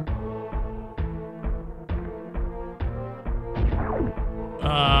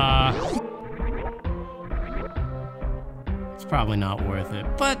 It's probably not worth it,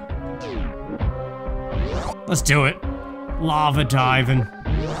 but let's do it. Lava diving.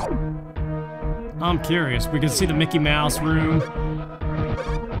 I'm curious. We can see the Mickey Mouse room.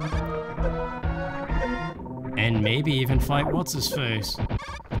 And maybe even fight what's-his-face.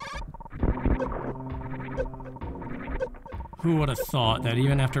 Who would have thought that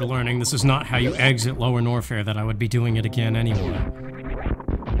even after learning this is not how you exit Lower Norfair that I would be doing it again anyway.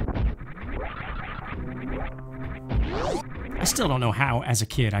 I still don't know how, as a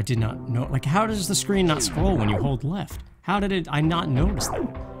kid, I did not know. Like, how does the screen not scroll when you hold left? How did I not notice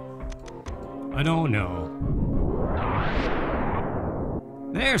that? I don't know.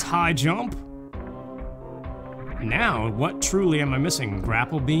 There's high jump. Now, what truly am I missing?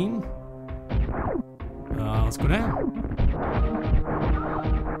 Grapple beam? Let's go down.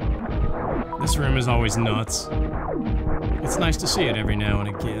 This room is always nuts. It's nice to see it every now and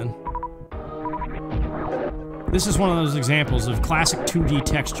again. This is one of those examples of classic 2D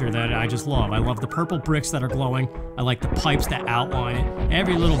texture that I just love. I love the purple bricks that are glowing. I like the pipes that outline it.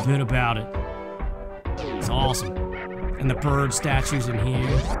 Every little bit about it. It's awesome. And the bird statues in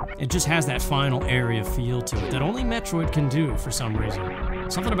here. It just has that final area feel to it that only Metroid can do for some reason.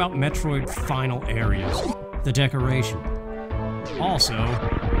 Something about Metroid final areas. The decoration. Also,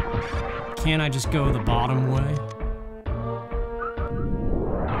 can't I just go the bottom way?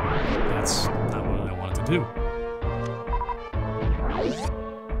 That's not what I wanted to do.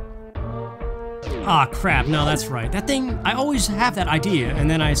 Ah, crap, no, that's right. That thing, I always have that idea, and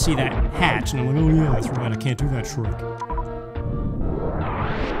then I see that hatch, and I'm like, oh yeah, that's right, I can't do that trick.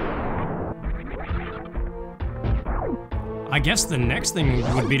 I guess the next thing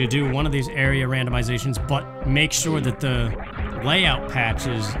would be to do one of these area randomizations, but make sure that the layout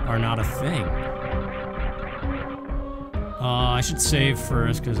patches are not a thing. I should save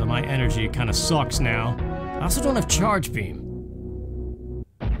first, because my energy kind of sucks now. I also don't have charge beam.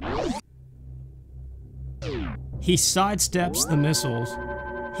 He sidesteps the missiles.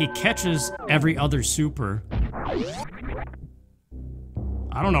 He catches every other super.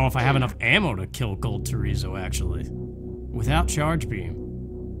 I don't know if I have enough ammo to kill Gold Terrizzo, actually. Without charge beam.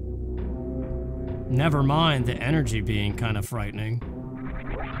 Never mind the energy being kind of frightening.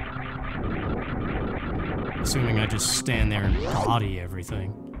 Assuming I just stand there and body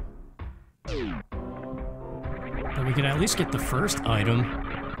everything. But we could at least get the first item.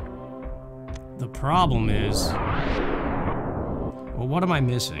 The problem is... well, what am I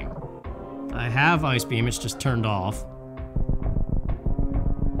missing? I have Ice Beam, it's just turned off.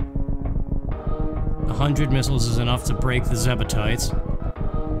 100 missiles is enough to break the Zebetites.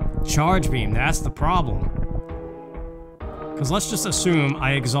 Charge Beam, that's the problem. Because let's just assume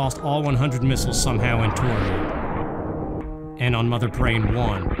I exhaust all 100 missiles somehow in Tori. And on Mother Brain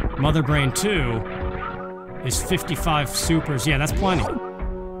 1. Mother Brain 2 is 55 supers. Yeah, that's plenty.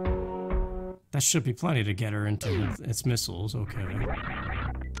 That should be plenty to get her into its missiles, okay.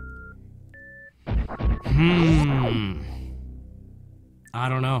 I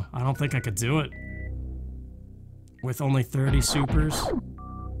don't know. I don't think I could do it. With only 30 supers.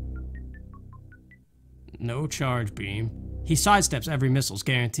 No charge beam. He sidesteps every missile's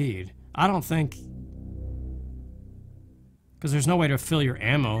guaranteed. I don't think... because there's no way to fill your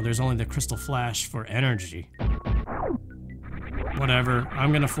ammo. There's only the crystal flash for energy. Whatever,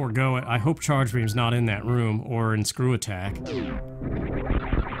 I'm gonna forego it. I hope Charge Beam's not in that room, or in Screw Attack.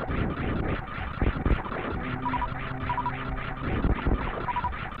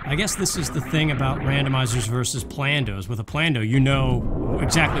 I guess this is the thing about randomizers versus plandos. With a plando, you know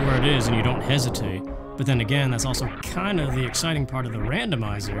exactly where it is and you don't hesitate. But then again, that's also kind of the exciting part of the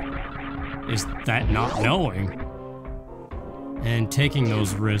randomizer, is that not knowing. And taking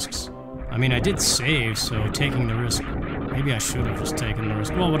those risks. I mean, I did save, so taking the risk... maybe I should have just taken the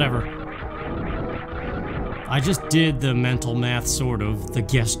risk. Well, whatever. I just did the mental math, sort of, the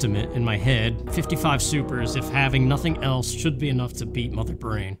guesstimate in my head. 55 supers, if having nothing else, should be enough to beat Mother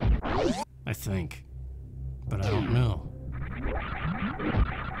Brain. I think. But I don't know.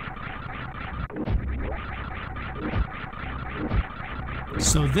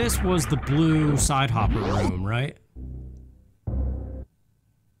 So this was the blue side hopper room, right?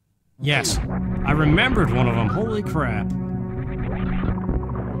 Yes, I remembered one of them, holy crap.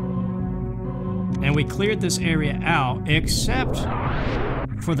 And we cleared this area out, except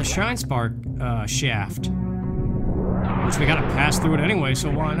for the Shine Spark shaft. Which we gotta pass through it anyway,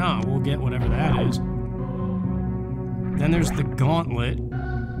 so why not? We'll get whatever that is. Then there's the gauntlet.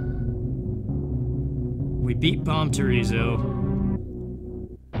 We beat Bomb Terrizzo.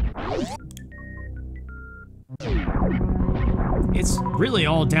 It's really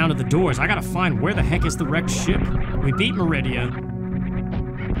all down to the doors. I gotta find where the heck is the wrecked ship. We beat Meridia.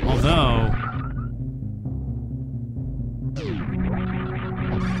 Although...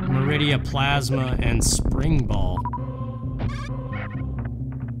 Meridia, Plasma, and Spring Ball.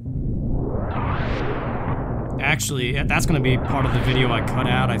 Actually, that's gonna be part of the video I cut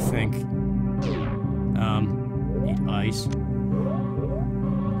out, I think. Eat ice.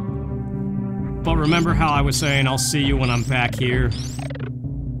 But remember how I was saying I'll see you when I'm back here?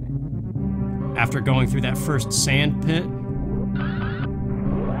 After going through that first sand pit?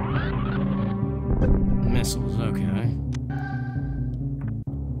 Missiles, okay.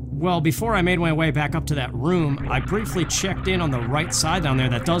 Well, before I made my way back up to that room, I briefly checked in on the right side down there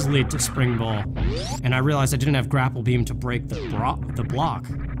that does lead to Spring Ball. And I realized I didn't have Grapple Beam to break the block.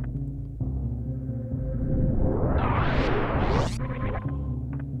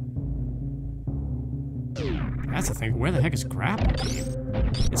 That's the thing, where the heck is Grapple Beam?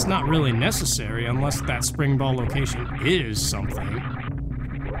 It's not really necessary unless that Spring Ball location is something.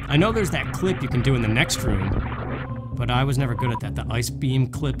 I know there's that clip you can do in the next room, but I was never good at that. The Ice Beam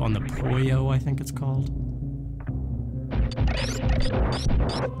clip on the Poyo, I think it's called.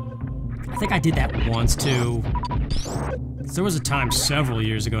 I think I did that once too. There was a time several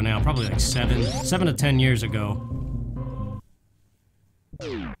years ago now, probably like 7 to 10 years ago,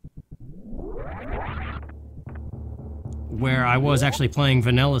 where I was actually playing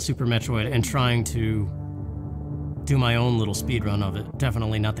vanilla Super Metroid and trying to do my own little speedrun of it.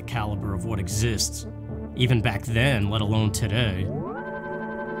 Definitely not the caliber of what exists, even back then, let alone today.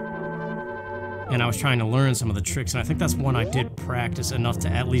 And I was trying to learn some of the tricks, and I think that's one I did practice enough to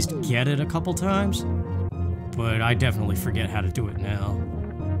at least get it a couple times. But I definitely forget how to do it now.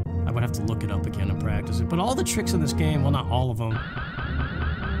 I would have to look it up again and practice it. But all the tricks in this game, well, not all of them.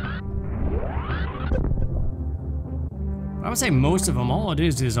 I would say most of them, all it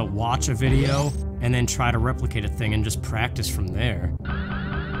is a watch a video and then try to replicate a thing and just practice from there.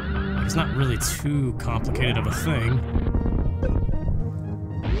 It's not really too complicated of a thing.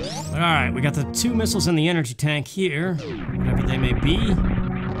 Alright, we got the 2 missiles in the energy tank here, whatever they may be.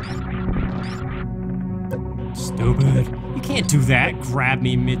 Stupid. You can't do that, grab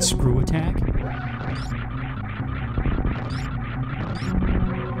me mid-screw attack.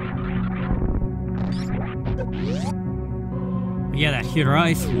 But yeah, that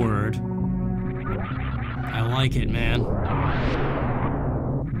Hiraith word. I like it, man.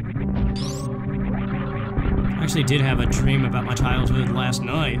 I actually did have a dream about my childhood last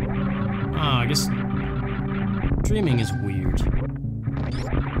night. Oh, I guess dreaming is weird.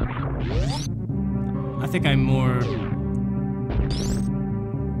 I think I'm more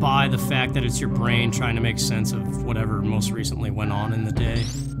by the fact that it's your brain trying to make sense of whatever most recently went on in the day.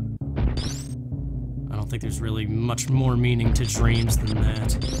 I don't think there's really much more meaning to dreams than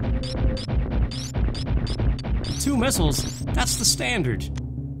that. 2 missiles, that's the standard.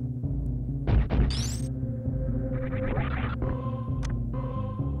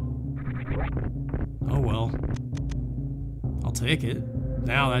 Oh well. I'll take it.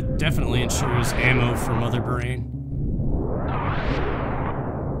 Now that definitely ensures ammo for Mother Brain.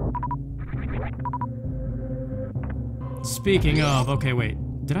 Speaking of, okay, wait.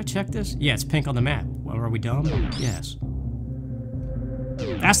 Did I check this? Yeah, it's pink on the map. Well, are we dumb? Yes.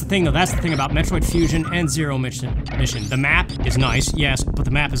 That's the thing, though. That's the thing about Metroid Fusion and Zero Mission. The map is nice, yes, but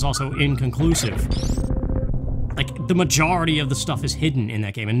the map is also inconclusive. Like, the majority of the stuff is hidden in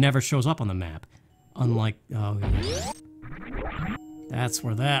that game and never shows up on the map. Unlike... oh, yeah. That's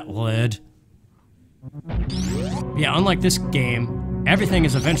where that led. Yeah, unlike this game, everything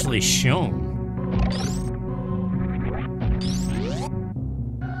is eventually shown.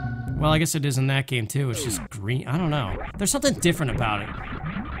 Well, I guess it is in that game, too. It's just green. I don't know. There's something different about it.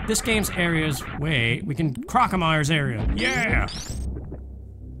 This game's areas... Wait, we can... Crocomeyer's area. Yeah!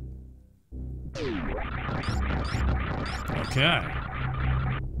 Okay.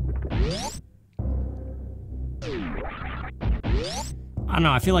 I don't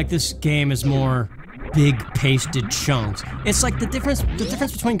know, I feel like this game is more big pasted chunks. It's like the difference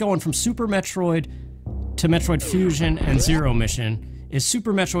between going from Super Metroid to Metroid Fusion and Zero Mission is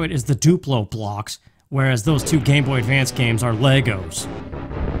Super Metroid is the Duplo blocks, whereas those 2 Game Boy Advance games are Legos.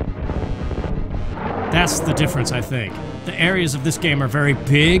 That's the difference, I think. The areas of this game are very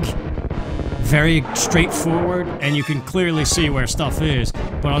big, very straightforward, and you can clearly see where stuff is.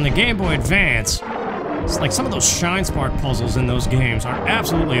 But on the Game Boy Advance, it's like some of those Shine Spark puzzles in those games are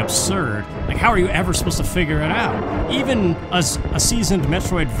absolutely absurd. Like, how are you ever supposed to figure it out? Even a seasoned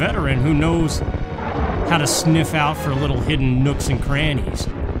Metroid veteran who knows how to sniff out for little hidden nooks and crannies.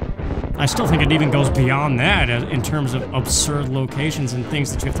 I still think it even goes beyond that in terms of absurd locations and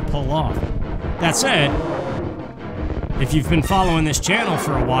things that you have to pull off. That said, if you've been following this channel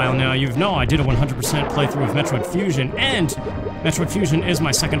for a while now, you know I did a 100% playthrough of Metroid Fusion, and Metroid Fusion is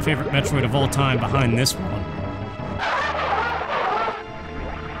my second favorite Metroid of all time behind this one.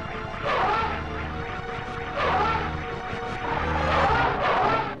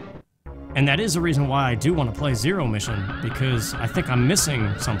 And that is the reason why I do want to play Zero Mission, because I think I'm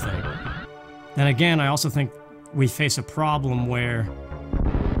missing something. Then again, I also think we face a problem where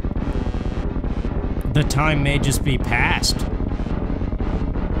the time may just be past.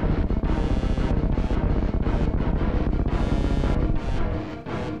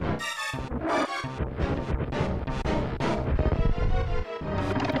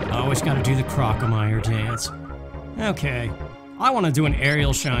 Always gotta do the Crocomeyer dance. Okay. I want to do an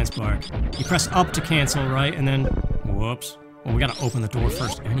aerial Shine Spark. You press up to cancel, right? And then... Whoops. Well, we gotta open the door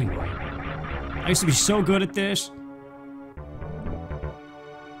first anyway. I used to be so good at this.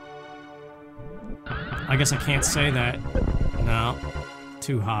 I guess I can't say that. No.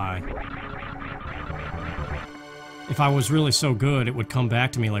 Too high. If I was really so good, it would come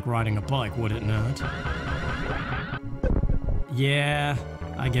back to me like riding a bike, would it not? Yeah,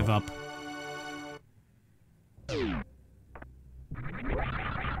 I give up.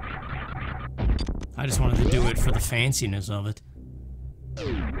 I just wanted to do it for the fanciness of it.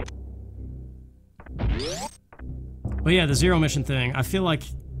 But yeah, the Zero Mission thing, I feel like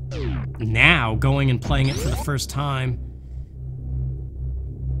now, going and playing it for the first time,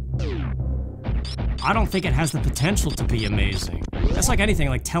 I don't think it has the potential to be amazing. That's like anything,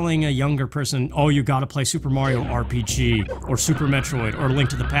 like telling a younger person, oh, you gotta play Super Mario RPG, or Super Metroid, or Link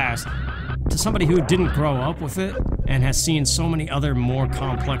to the Past, to somebody who didn't grow up with it, and has seen so many other more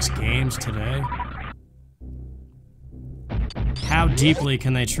complex games today. How deeply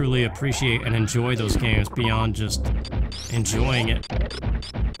can they truly appreciate and enjoy those games beyond just enjoying it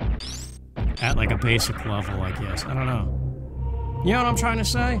at like a basic level, I guess? I don't know. You know what I'm trying to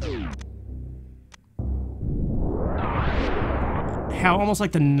say? How almost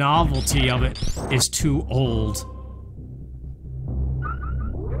like the novelty of it is too old.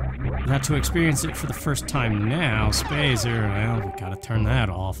 That to experience it for the first time now, Spazer, well, we gotta turn that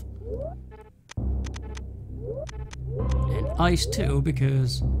off. And ice too,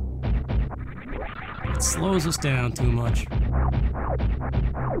 because it slows us down too much.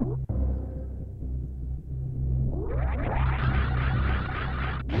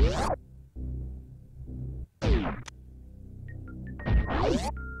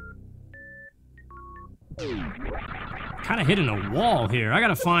 Kind of hitting a wall here. I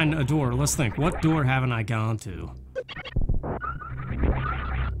gotta find a door. Let's think. What door haven't I gone to?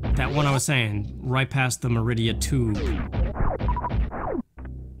 That one I was saying, right past the Meridia tube.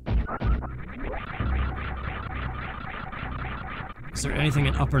 Is there anything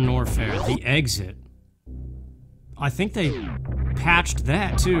in Upper Norfair? The exit. I think they patched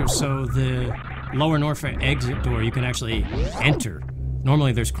that too, so the Lower Norfair exit door you can actually enter.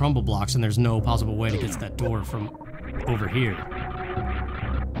 Normally there's crumble blocks and there's no possible way to get to that door from over here.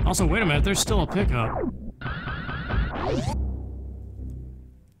 Also, wait a minute, there's still a pickup.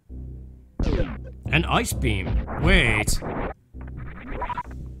 An ice beam. Wait.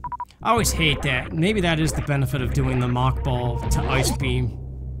 I always hate that. Maybe that is the benefit of doing the mock ball to ice beam.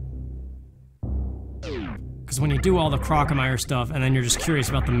 Because when you do all the Crocomire stuff and then you're just curious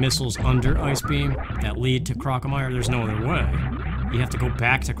about the missiles under ice beam that lead to Crocomire, there's no other way. You have to go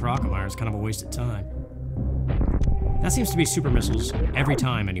back to Crocomire. It's kind of a waste of time. That seems to be super missiles every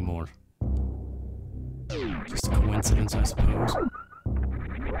time anymore. Just a coincidence, I suppose.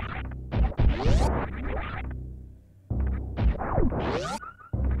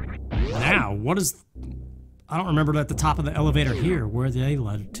 Now, what is... I don't remember at the top of the elevator here where they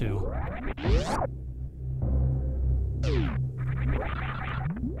led to.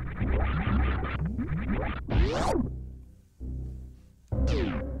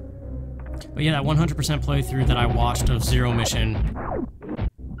 But yeah, that 100% playthrough that I watched of Zero Mission,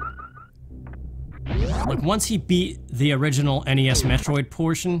 like once he beat the original NES Metroid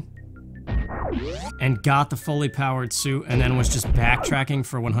portion and got the fully powered suit and then was just backtracking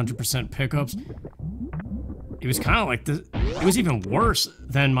for 100% pickups, it was kind of like it was even worse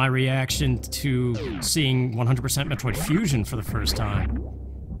than my reaction to seeing 100% Metroid Fusion for the first time.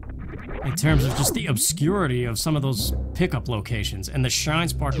 In terms of just the obscurity of some of those pickup locations and the Shine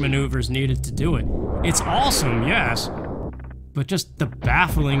Spark maneuvers needed to do it. It's awesome, yes, but just the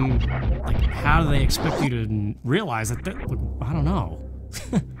baffling, like, how do they expect you to realize that, like, I don't know.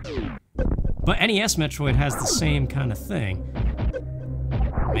 But NES Metroid has the same kind of thing.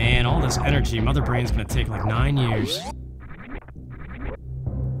 Man, all this energy, Mother Brain's gonna take like 9 years.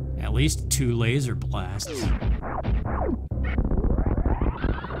 At least 2 laser blasts.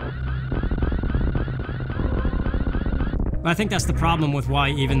 But I think that's the problem with why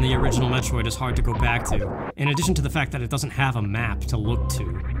even the original Metroid is hard to go back to, in addition to the fact that it doesn't have a map to look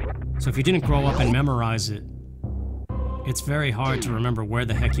to. So if you didn't grow up and memorize it, it's very hard to remember where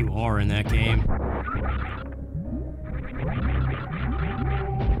the heck you are in that game.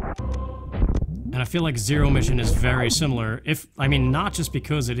 And I feel like Zero Mission is very similar, I mean, not just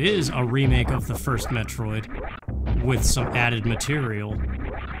because it is a remake of the first Metroid with some added material.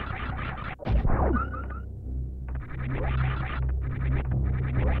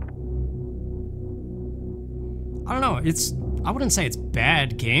 I don't know, I wouldn't say it's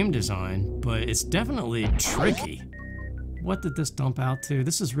bad game design, but it's definitely tricky. What did this dump out to?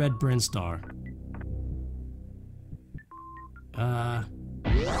 This is Red Brinstar.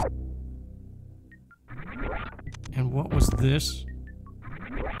 And what was this?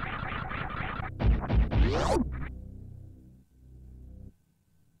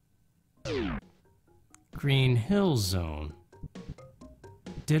 Green Hill Zone.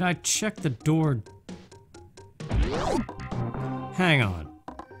 Did I check the door? Hang on.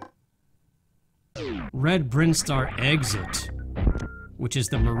 Red Brinstar exit, which is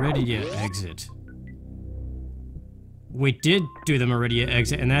the Meridia exit. We did do the Meridia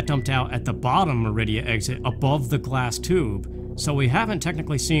exit, and that dumped out at the bottom Meridia exit above the glass tube. So we haven't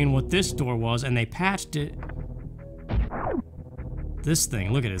technically seen what this door was, and they patched it. This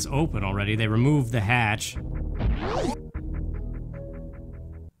thing, look at it, it's open already. They removed the hatch.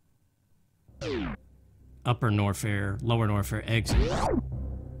 Upper Norfair, Lower Norfair exit.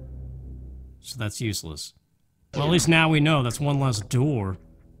 So that's useless. Well, at least now we know that's one less door.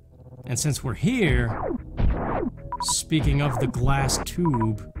 And since we're here, speaking of the glass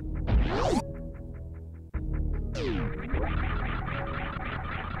tube,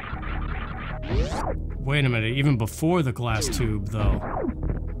 wait a minute, even before the glass tube, though.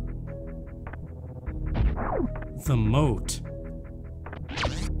 The moat.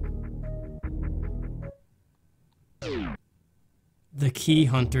 The key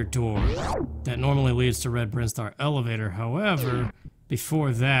hunter door that normally leads to Red Brinstar elevator. However,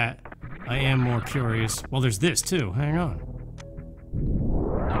 before that, I am more curious. Well, there's this too. Hang on.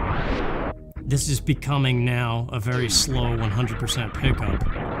 This is becoming now a very slow 100% pickup.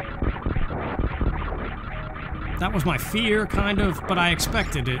 That was my fear, kind of, but I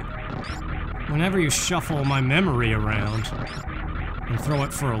expected it. Whenever you shuffle my memory around and throw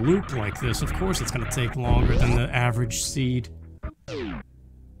it for a loop like this, of course it's going to take longer than the average seed.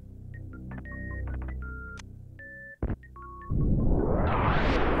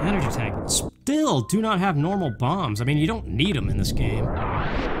 Energy tank. Still do not have normal bombs. I mean, you don't need them in this game,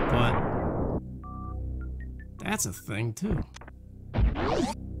 but that's a thing too.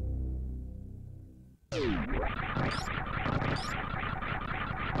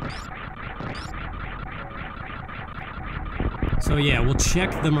 So yeah, we'll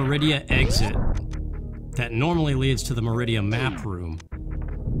check the Meridia exit that normally leads to the Meridia map room,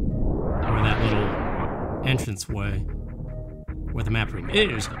 or that little entranceway where the map room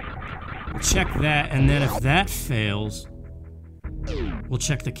is. We'll check that, and then if that fails, we'll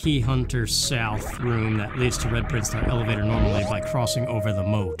check the Key Hunter South room that leads to Red Brinstar elevator normally by crossing over the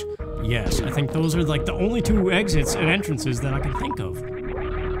moat. Yes, I think those are like the only two exits and entrances that I can think of.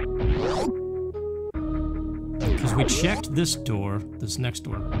 Because we checked this door, this next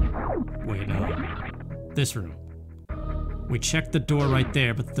door. Wait, no. This room. We checked the door right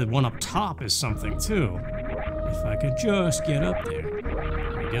there, but the one up top is something too. If I could just get up there.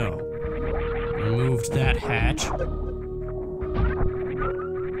 There we go. Removed that hatch.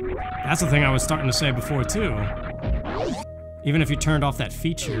 That's the thing I was starting to say before too. Even if you turned off that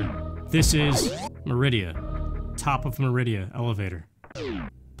feature, this is Meridia. Top of Meridia elevator.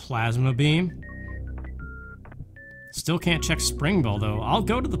 Plasma beam. Still can't check spring ball though. I'll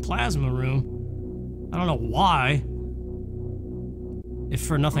go to the plasma room. I don't know why. If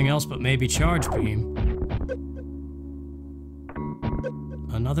for nothing else but maybe charge beam.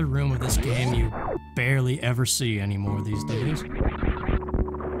 Another room of this game you barely ever see anymore these days.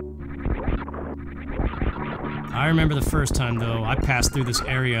 I remember the first time though, I passed through this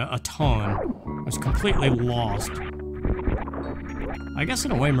area a ton. I was completely lost. I guess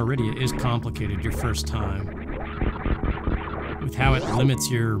in a way Meridia is complicated your first time. With how it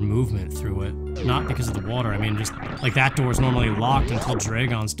limits your movement through it. Not because of the water, I mean just like that door is normally locked until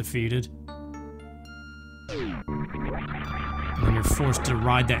Dragon's defeated. And then you're forced to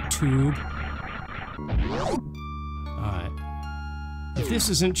ride that tube. Alright. If this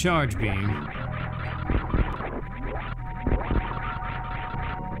isn't charge beam...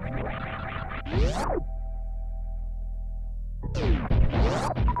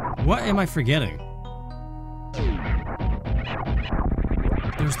 What am I forgetting?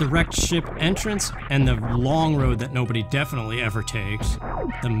 There's the wrecked ship entrance and the long road that nobody definitely ever takes.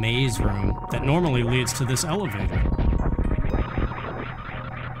 The maze room that normally leads to this elevator.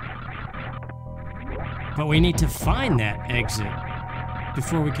 But we need to find that exit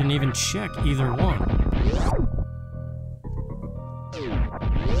before we can even check either one.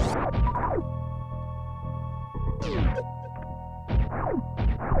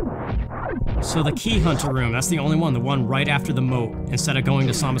 So the Key Hunter room, that's the only one, the one right after the moat. Instead of going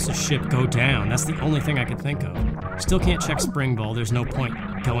to Samus's ship, go down. That's the only thing I can think of. Still can't check spring ball, there's no point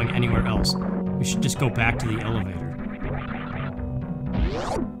going anywhere else. We should just go back to the elevator.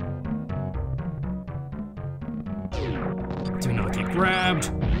 Do not get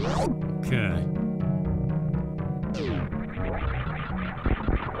grabbed. Okay.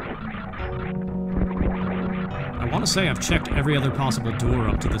 I want to say I've checked every other possible door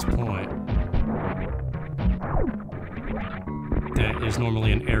up to this point. That is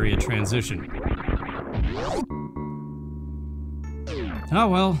normally an area transition. Oh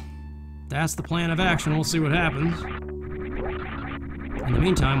well, That's the plan of action. We'll see what happens. In the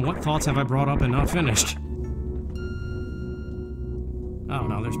meantime, what thoughts have I brought up and not finished? I don't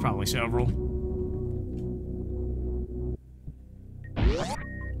know, there's probably several.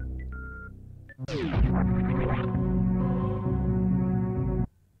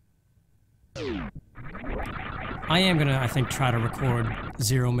 I am gonna, I think, try to record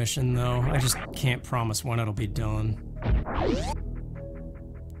Zero Mission, though. I just can't promise when it'll be done.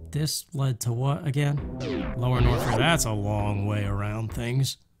 This led to what, again? Lower Norfair. That's a long way around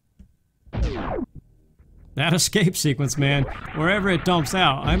things. That escape sequence, man, wherever it dumps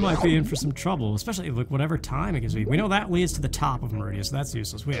out, I might be in for some trouble, especially like whatever time it gives me. We know that leads to the top of Meridian, so that's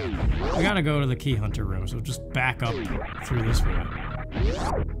useless. We gotta go to the Key Hunter room, so just back up through this way.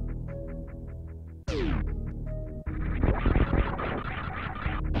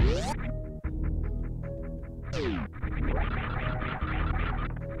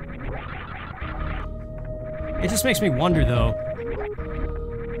 It just makes me wonder, though,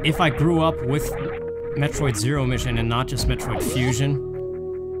 if I grew up with Metroid Zero Mission and not just Metroid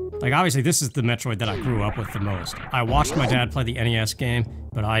Fusion. Like, obviously, this is the Metroid that I grew up with the most. I watched my dad play the NES game,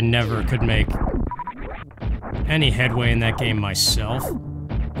 but I never could make any headway in that game myself.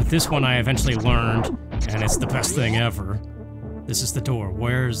 But this one I eventually learned, and it's the best thing ever. This is the door.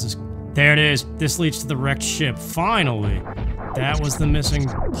 Where is this? There it is. This leads to the wrecked ship. Finally! That was the missing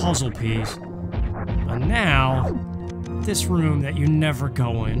puzzle piece. But now, this room that you never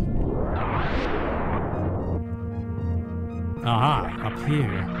go in. Aha, up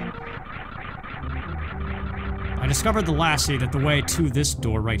here. I discovered the last scene that the way to this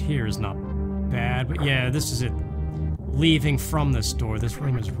door right here is not bad, but yeah, this is it. Leaving from this door, this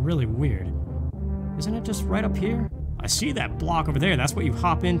room is really weird. Isn't it just right up here? I see that block over there, that's what you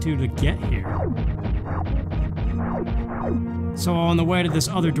hop into to get here. So on the way to this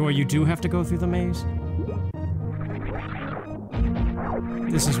other door, you do have to go through the maze?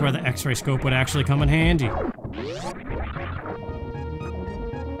 This is where the X-ray scope would actually come in handy.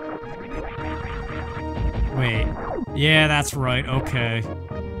 Wait. Yeah, that's right. Okay.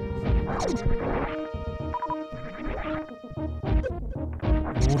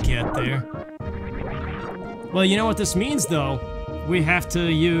 We'll get there. Well, you know what this means, though? We have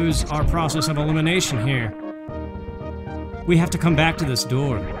to use our process of elimination here. We have to come back to this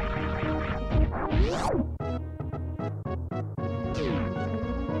door.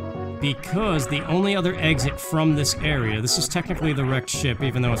 Because the only other exit from this area, this is technically the wrecked ship,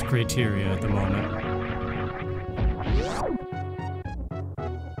 even though it's criteria at the moment.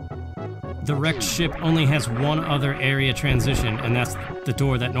 The wrecked ship only has one other area transition, and that's the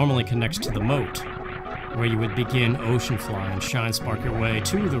door that normally connects to the moat, where you would begin Ocean Fly and Shine Spark your way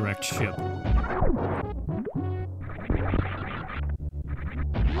to the wrecked ship.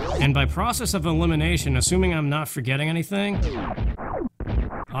 And by process of elimination, assuming I'm not forgetting anything,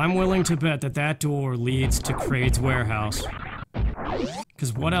 I'm willing to bet that that door leads to Kraid's warehouse.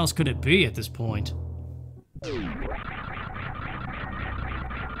 Because what else could it be at this point?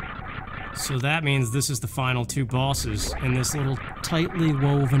 So that means this is the final two bosses in this little tightly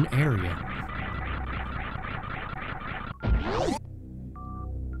woven area.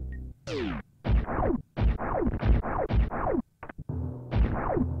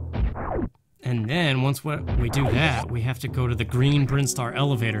 And then, once we do that, we have to go to the green Brinstar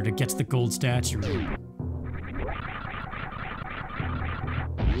elevator to get to the gold statue room.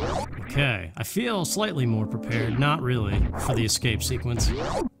 Okay, I feel slightly more prepared, not really, for the escape sequence.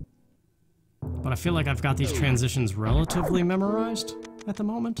 But I feel like I've got these transitions relatively memorized at the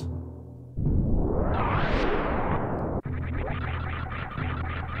moment.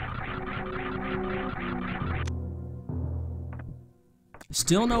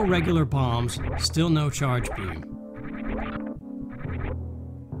 Still no regular bombs, still no charge beam.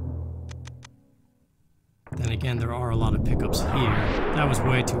 Then again, there are a lot of pickups here. That was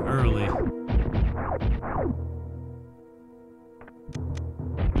way too early.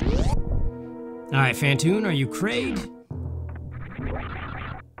 Alright, Phantoon, are you Kraid?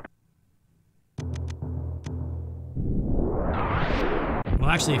 Well,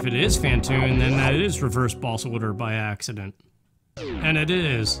 actually, if it is Phantoon, then that is reverse boss order by accident. And it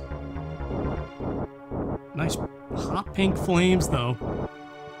is. Nice hot pink flames, though.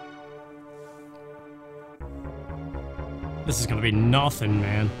 This is gonna be nothing,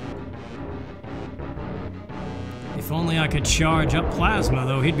 man. If only I could charge up Plasma,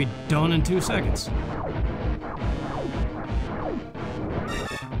 though, he'd be done in 2 seconds.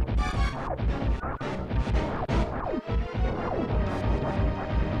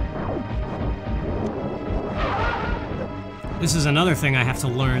 This is another thing I have to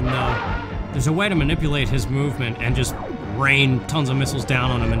learn, though. There's a way to manipulate his movement and just rain tons of missiles down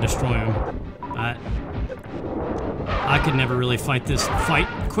on him and destroy him. I could never really fight this fight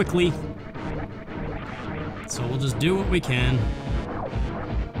quickly. So we'll just do what we can.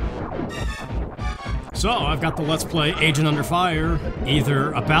 So, I've got the Let's Play Agent Under Fire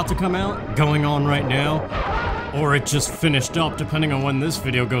either about to come out, going on right now, or it just finished up, depending on when this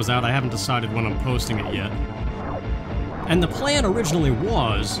video goes out. I haven't decided when I'm posting it yet. And the plan originally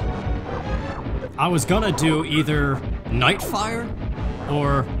was, I was gonna do either Nightfire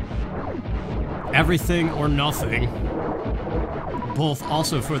or Everything or Nothing, both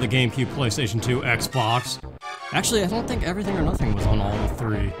also for the GameCube, PlayStation 2, Xbox. Actually, I don't think Everything or Nothing was on all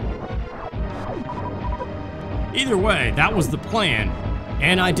three. Either way, that was the plan,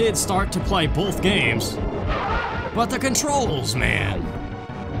 and I did start to play both games. But the controls, man!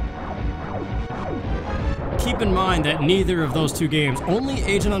 Keep in mind that neither of those two games, only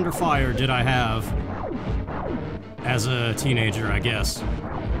Agent Under Fire did I have as a teenager, I guess,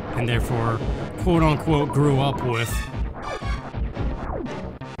 and therefore, quote-unquote, grew up with.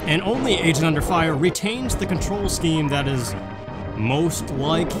 And only Agent Under Fire retains the control scheme that is most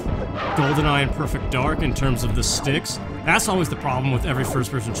like GoldenEye and Perfect Dark in terms of the sticks. That's always the problem with every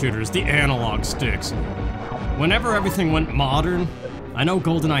first-person shooter, is the analog sticks. Whenever everything went modern, I know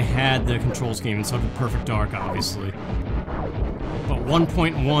GoldenEye had the control scheme, and so did Perfect Dark, obviously. But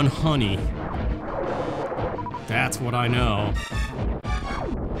 1.1 Honey, that's what I know.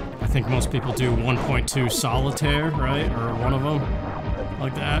 I think most people do 1.2 Solitaire, right? Or one of them,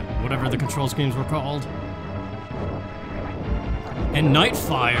 like that, whatever the control schemes were called. And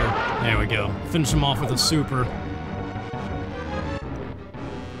Nightfire, there we go. Finish him off with a super.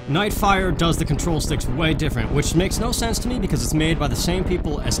 Nightfire does the control sticks way different, which makes no sense to me because it's made by the same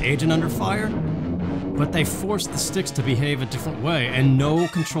people as Agent Under Fire, but they force the sticks to behave a different way, and no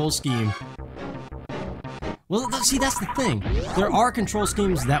control scheme. Well, see, that's the thing. There are control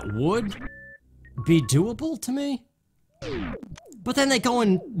schemes that would be doable to me, but then they go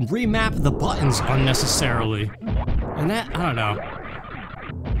and remap the buttons unnecessarily. And that, I don't know.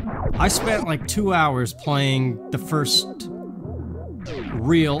 I spent like 2 hours playing the first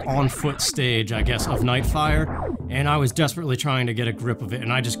real on-foot stage, I guess, of Nightfire, and I was desperately trying to get a grip of it,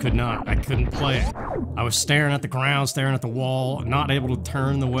 and I just could not. I couldn't play it. I was staring at the ground, staring at the wall, not able to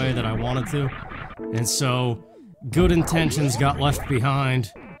turn the way that I wanted to, and so good intentions got left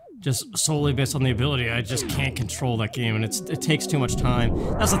behind, just solely based on the ability. I just can't control that game, and it takes too much time.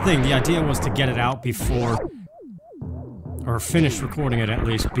 That's the thing, the idea was to get it out before, or finish recording it at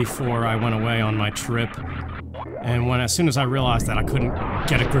least, before I went away on my trip. And as soon as I realized that I couldn't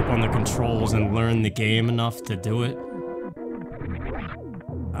get a grip on the controls and learn the game enough to do it,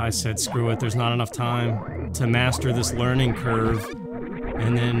 I said, screw it, there's not enough time to master this learning curve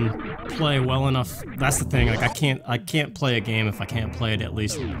and then play well enough. That's the thing, like I can't play a game if I can't play it at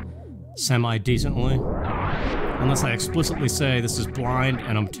least semi-decently. Unless I explicitly say this is blind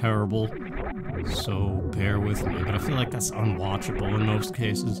and I'm terrible. So bear with me, but I feel like that's unwatchable in most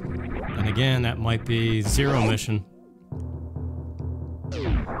cases. And again, that might be Zero Mission.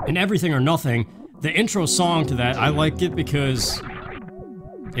 In Everything or Nothing, the intro song to that, I like it because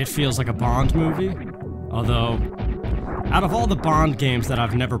it feels like a Bond movie. Although, out of all the Bond games that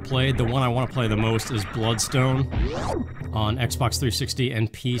I've never played, the one I want to play the most is Bloodstone on Xbox 360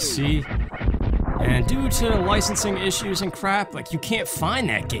 and PC. And due to licensing issues and crap, like, you can't find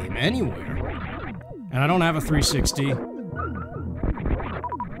that game anywhere. And I don't have a 360.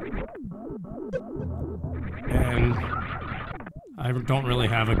 And I don't really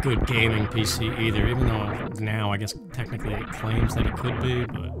have a good gaming PC either, even though now I guess technically it claims that it could be,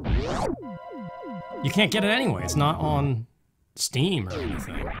 but you can't get it anyway. It's not on Steam or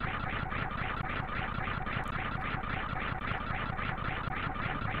anything.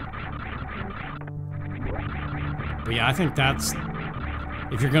 But yeah, I think that's...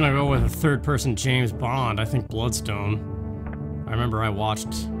 If you're gonna go with a third-person James Bond, I think Bloodstone. I remember I watched...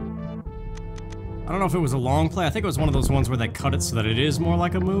 I don't know if it was a long play, I think it was one of those ones where they cut it so that it is more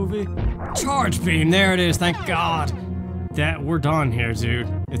like a movie. Charge beam, there it is, thank God! We're done here, dude.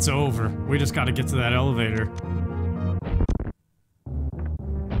 It's over. We just gotta get to that elevator.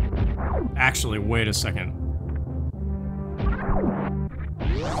 Actually, wait a second.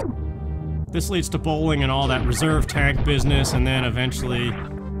 This leads to bowling and all that reserve tank business, and then eventually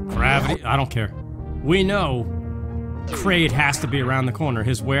gravity. I don't care. We know Kraid has to be around the corner,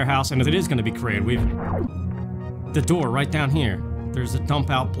 his warehouse, and if it is going to be Kraid, the door right down here. There's a dump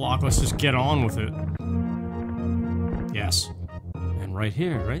out block. Let's just get on with it. Yes. And right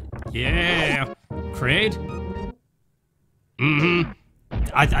here, right? Yeah! Kraid? Mm-hmm.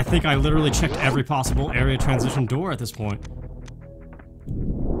 I think I literally checked every possible area transition door at this point.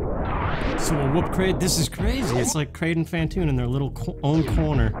 So a whoop Kraid, this is crazy. It's like Kraid and Phantoon in their little own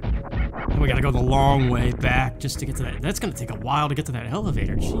corner. And we gotta go the long way back just to get to that. That's gonna take a while to get to that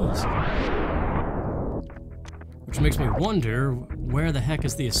elevator, jeez. Which makes me wonder, where the heck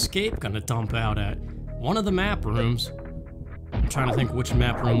is the escape gonna dump out at? One of the map rooms. I'm trying to think which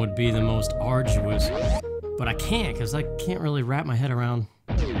map room would be the most arduous. But I can't, because I can't really wrap my head around.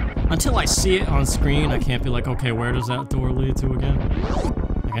 Until I see it on screen, I can't be like, okay, where does that door lead to again?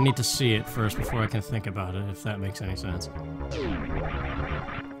 Like, I need to see it first before I can think about it, if that makes any sense.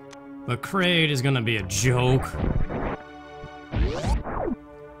 But Kraid is gonna be a joke.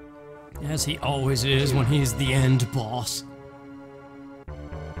 As he always is when he's the end boss.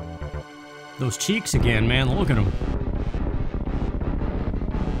 Those cheeks again, man, look at them.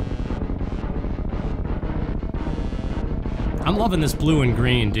 I'm loving this blue and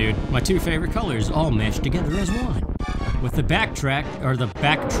green, dude. My two favorite colors all meshed together as one. With the backtrack, or the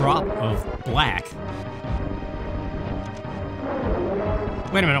backdrop of black.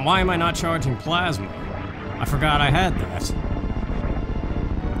 Wait a minute, why am I not charging plasma? I forgot I had that.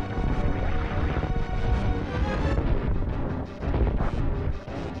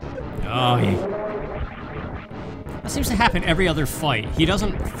 Oh, that seems to happen every other fight. He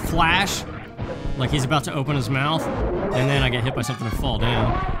doesn't flash like he's about to open his mouth, and then I get hit by something and fall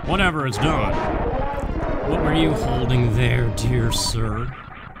down. Whatever, it's done. What were you holding there, dear sir?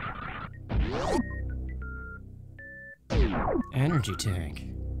 Energy tank.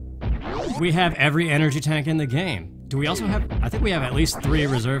 We have every energy tank in the game. Do we also have... I think we have at least 3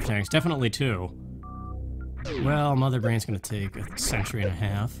 reserve tanks. Definitely 2. Well, Mother Brain's gonna take a century and a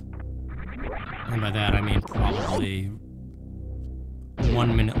half. And by that, I mean probably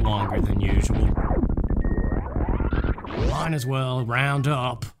 1 minute longer than usual. Might as well round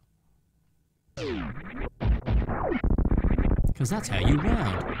up. Because that's how you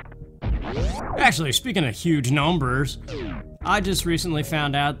round. Actually, speaking of huge numbers, I just recently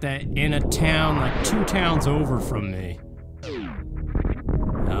found out that in a town like 2 towns over from me.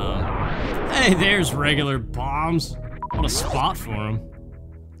 Hey, there's regular bombs. What a spot for them.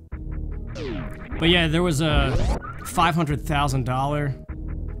 But yeah, there was a $500,000,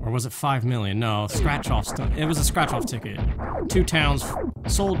 or was it 5 million? No, scratch-off stuff. It was a scratch-off ticket. 2 towns,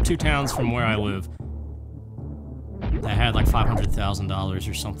 sold 2 towns from where I live. That had like $500,000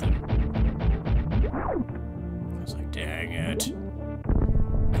 or something. I was like, dang it.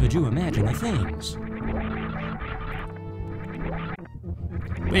 Could you imagine the things?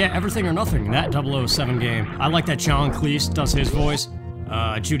 But yeah, Everything or Nothing, that 007 game. I like that John Cleese does his voice.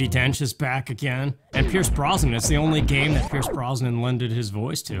 Judi Dench is back again. And Pierce Brosnan, it's the only game that Pierce Brosnan lended his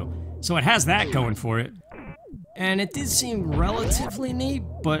voice to. So it has that going for it. And it did seem relatively neat,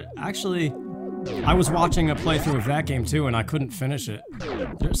 but actually, I was watching a playthrough of that game too, and I couldn't finish it.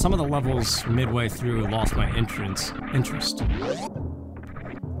 Some of the levels midway through lost my interest.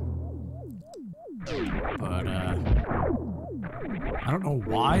 But, I don't know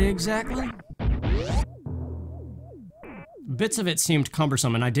why exactly. Bits of it seemed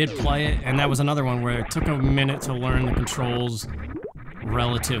cumbersome, and I did play it, and that was another one where it took a minute to learn the controls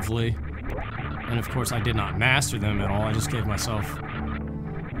relatively. And of course, I did not master them at all. I just gave myself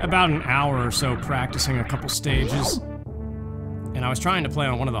about an hour or so practicing a couple stages. And I was trying to play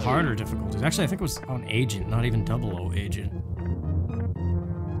on one of the harder difficulties. Actually, I think it was on Agent, not even 00 Agent.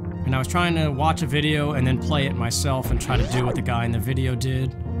 And I was trying to watch a video and then play it myself and try to do what the guy in the video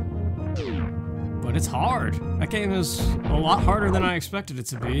did. But it's hard. That game is a lot harder than I expected it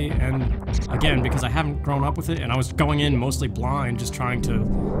to be, and again, because I haven't grown up with it, and I was going in mostly blind, just trying to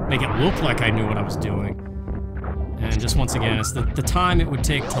make it look like I knew what I was doing. And just once again, it's the time it would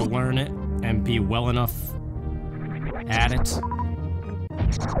take to learn it and be well enough at it.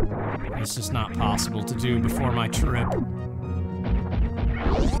 It's just not possible to do before my trip.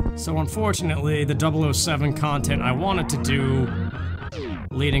 So unfortunately, the 007 content I wanted to do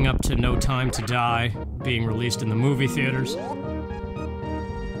leading up to No Time to Die being released in the movie theaters,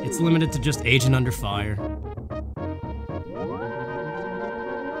 it's limited to just Agent Under Fire.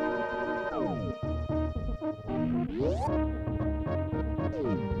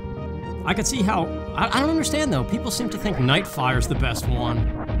 I could see how... I don't understand though, people seem to think Nightfire's the best one.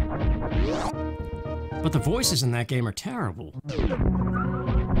 But the voices in that game are terrible.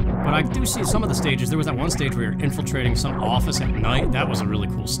 But I do see some of the stages. There was that one stage where you're infiltrating some office at night. That was a really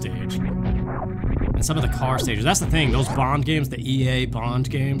cool stage. And some of the car stages. That's the thing, those Bond games, the EA Bond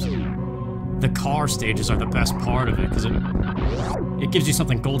games, the car stages are the best part of it, because it gives you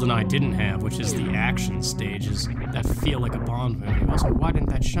something GoldenEye didn't have, which is the action stages that feel like a Bond movie. Also, why didn't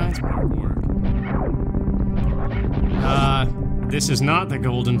that shine spark work? This is not the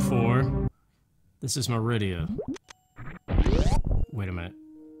Golden 4. This is Meridia. Wait a minute.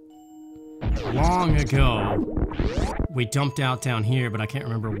 Long ago, we dumped out down here, but I can't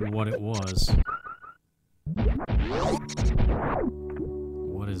remember what it was.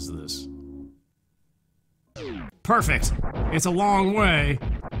 What is this? Perfect! It's a long way.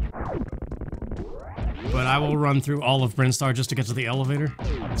 But I will run through all of Brinstar just to get to the elevator.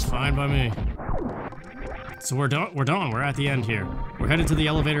 It's fine by me. So we're done. We're at the end here. We're headed to the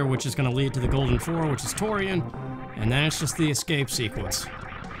elevator, which is going to lead to the Golden 4, which is Torian. And then it's just the escape sequence.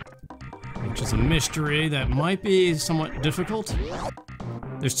 Which is a mystery that might be somewhat difficult.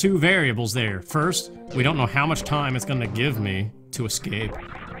 There's two variables there. First, we don't know how much time it's going to give me to escape.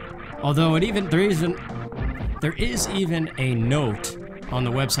 Although there is even a note on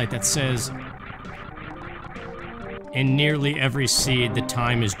the website that says in nearly every seed the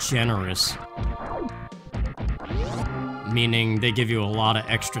time is generous. Meaning they give you a lot of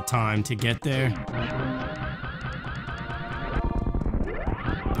extra time to get there.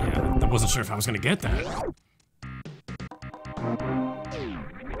 Yeah, I wasn't sure if I was gonna get that.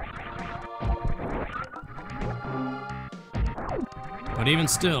 But even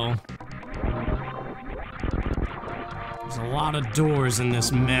still, there's a lot of doors in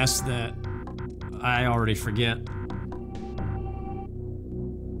this mess that I already forget.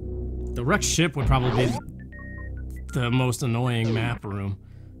 The wrecked ship would probably be the most annoying map room.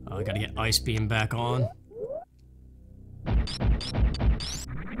 I gotta get Ice Beam back on.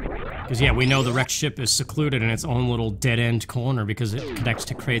 Because yeah, we know the wrecked ship is secluded in its own little dead-end corner because it connects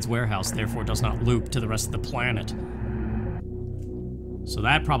to Kraid's warehouse, therefore does not loop to the rest of the planet. So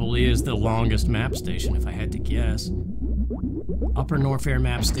that probably is the longest map station, if I had to guess. Upper Norfair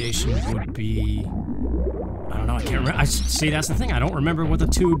map station would be... I don't know, I can't remember. See, that's the thing, I don't remember what the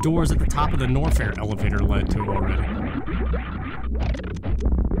two doors at the top of the Norfair elevator led to already.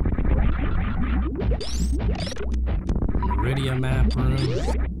 Meridia map room.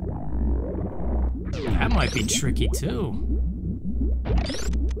 That might be tricky too.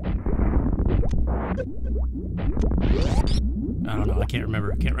 I don't know, I can't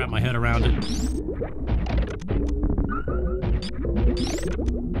remember. I can't wrap my head around it.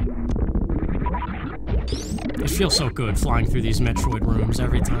 It feels so good flying through these Metroid rooms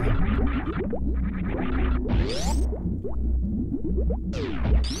every time.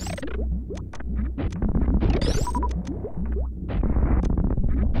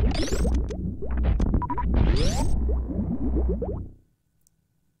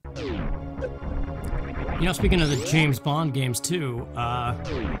 You know, speaking of the James Bond games too, I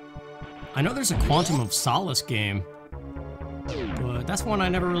know there's a Quantum of Solace game, but that's one I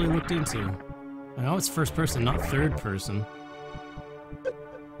never really looked into. I know it's first person, not third person.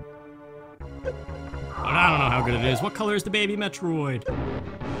 But I don't know how good it is. What color is the baby Metroid?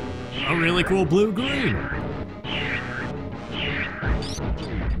 A really cool blue-green.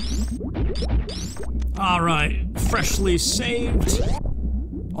 Alright, freshly saved.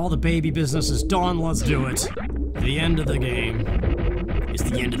 All the baby business is done, let's do it. The end of the game. It's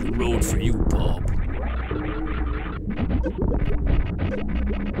the end of the road for you, bub.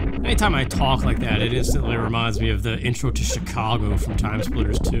 Anytime I talk like that, it instantly reminds me of the intro to Chicago from Time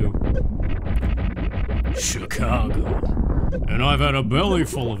Splitters 2. Chicago. And I've had a belly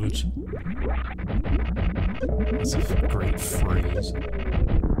full of it. That's a great phrase.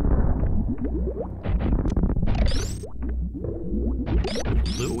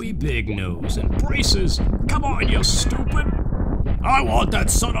 Louis Big Nose and braces. Come on, you stupid. I want that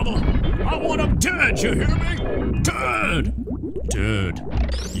son of a... I want him dead, you hear me? Dead. Dead.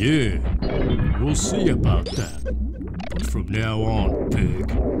 Yeah, we'll see about that. But from now on,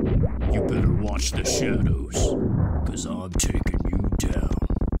 pig, you better watch the shadows, 'cause I'm taking you down.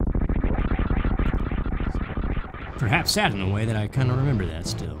 Perhaps sad in a way that I kind of remember that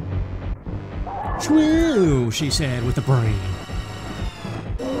still. Shwoo, she said with the brain.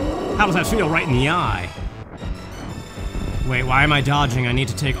 How does that feel right in the eye? Wait, why am I dodging? I need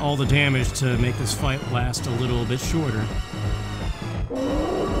to take all the damage to make this fight last a little bit shorter.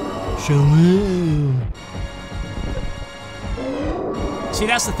 Shoo. See,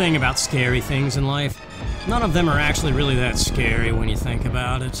 that's the thing about scary things in life. None of them are actually really that scary when you think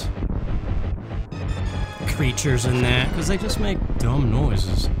about it. Creatures and that, because they just make dumb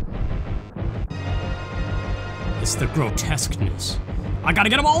noises. It's the grotesqueness. I gotta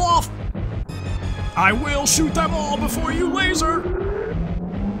get them all off! I will shoot them all before you laser!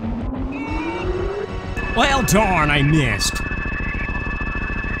 Well, darn, I missed.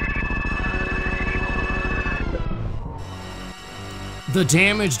 The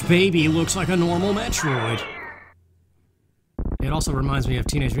damaged baby looks like a normal Metroid. It also reminds me of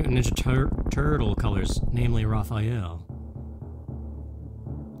Teenage Mutant Ninja Turtle colors, namely Raphael.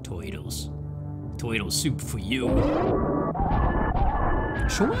 Toidles. Toidle soup for you.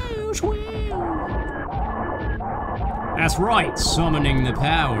 Shwell, shwell. That's right, summoning the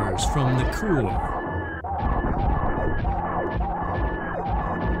powers from the core.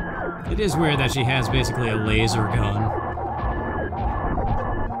 It is weird that she has basically a laser gun.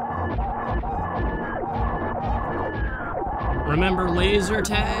 Remember laser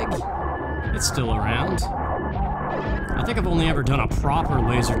tag? It's still around. I think I've only ever done a proper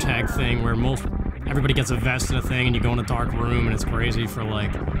laser tag thing where everybody gets a vest and a thing and you go in a dark room and it's crazy for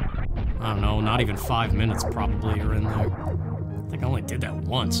like, I don't know, not even 5 minutes probably you're in there. I think I only did that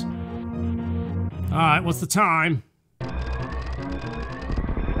once. Alright, what's the time?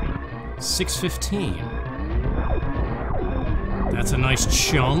 6:15. That's a nice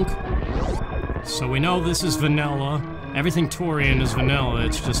chunk. So we know this is vanilla. Everything Torian is vanilla,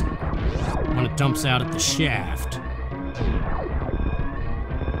 it's just when it dumps out at the shaft.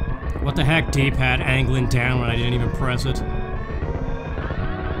 What the heck, D-pad angling down when I didn't even press it?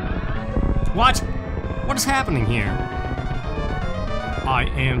 What? What is happening here? I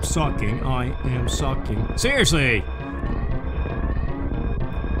am sucking, I am sucking. Seriously!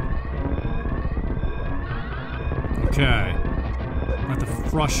 Okay. Let the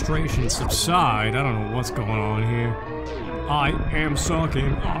frustration subside. I don't know what's going on here. I am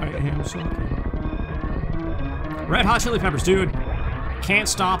sucking. I am sucking. Red Hot Chili Peppers, dude. Can't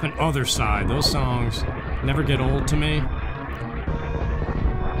Stop and Other Side. Those songs never get old to me.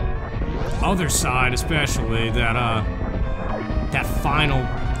 Other Side, especially. That final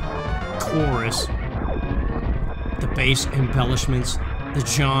chorus. The bass embellishments. The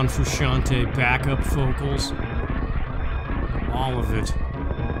John Frusciante backup vocals. All of it.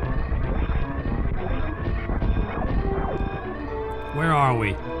 Where are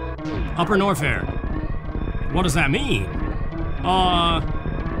we? Upper Norfair. What does that mean?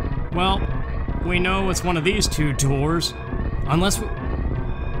 Well, we know it's one of these two doors. Unless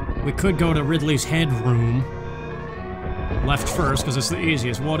we could go to Ridley's head room. Left first, because it's the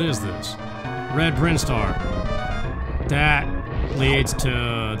easiest. What is this? Red Brinstar. That leads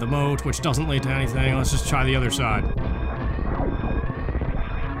to the moat, which doesn't lead to anything. Let's just try the other side.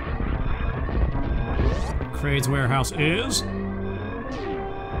 Craig's warehouse is...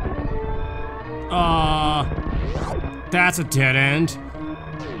 That's a dead end.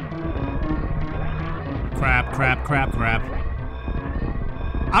 Crap, crap, crap, crap.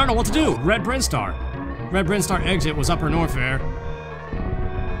 I don't know what to do. Red Brinstar. Red Brinstar exit was Upper Norfair.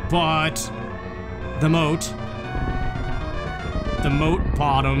 But... The moat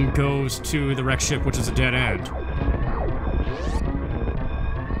bottom goes to the wrecked ship, which is a dead end.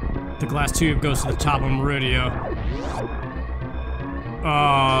 The glass tube goes to the top of Meridia.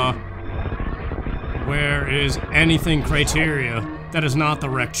 Where is anything criteria that is not the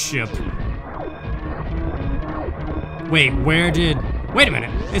wrecked ship? Wait, wait a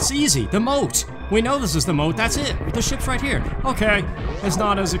minute, it's easy, the moat! We know this is the moat, that's it, the ship's right here. Okay, it's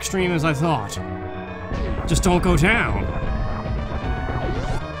not as extreme as I thought. Just don't go down.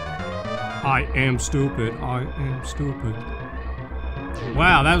 I am stupid, I am stupid.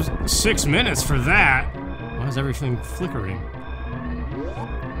 Wow, that was 6 minutes for that. Why is everything flickering?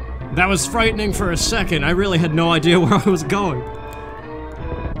 That was frightening for a second. I really had no idea where I was going.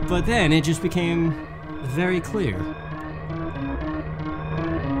 But then it just became very clear.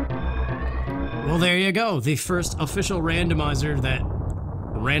 Well, there you go. The first official randomizer that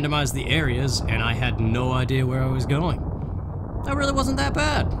randomized the areas, and I had no idea where I was going. That really wasn't that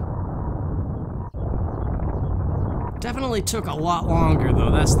bad. Definitely took a lot longer,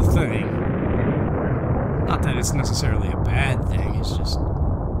 though. That's the thing. Not that it's necessarily a bad thing. It's just...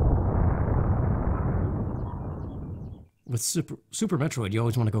 With Super Metroid, you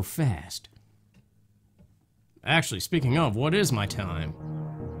always want to go fast. Actually, speaking of, what is my time?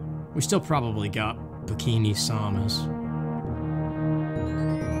 We still probably got Bikini Samus.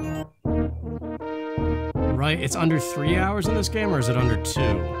 Right? It's under 3 hours in this game, or is it under 2?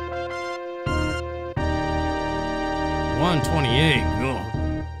 128.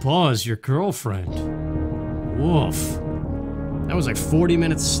 Ugh. Buzz, your girlfriend. Woof. That was like 40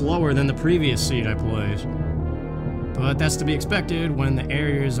 minutes slower than the previous seed I played. But that's to be expected when the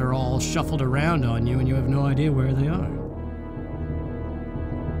areas are all shuffled around on you and you have no idea where they are.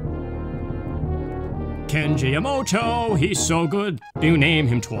 Kenji Yamoto, he's so good, you name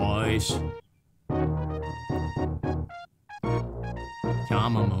him twice.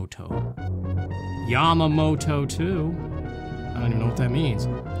 Yamamoto. Yamamoto, too. I don't even know what that means.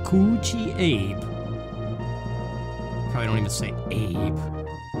 Coochie Abe. Probably don't even say Abe.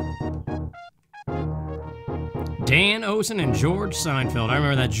 Dan Osen and George Seinfeld. I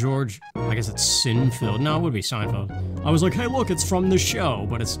remember that George, I guess it's Sinfield. No, it would be Seinfeld. I was like, hey look, it's from the show,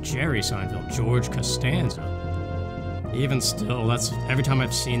 but it's Jerry Seinfeld, George Costanza. Even still, that's, every time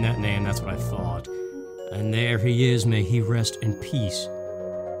I've seen that name, that's what I thought. And there he is, may he rest in peace.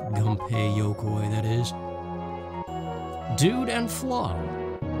 Gunpei Yokoi, that is. Dude and Flo.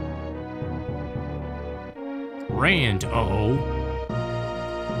 Rand-O.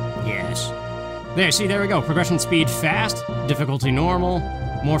 Yes. There, see, there we go. Progression speed fast, difficulty normal,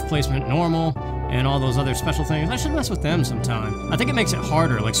 morph placement normal, and all those other special things. I should mess with them sometime. I think it makes it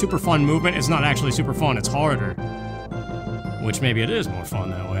harder. Like, super fun movement is not actually super fun, it's harder. Which maybe it is more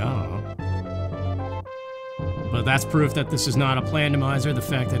fun that way, I don't know. But that's proof that this is not a randomizer, the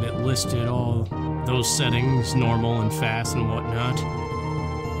fact that it listed all those settings, normal and fast and whatnot.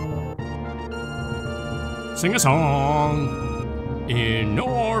 Sing a song in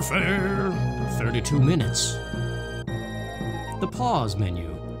Norfair. 32 minutes. The pause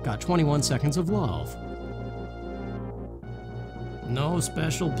menu got 21 seconds of love. No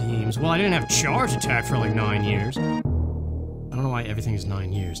special beams. Well, I didn't have charge attack for like 9 years. I don't know why everything's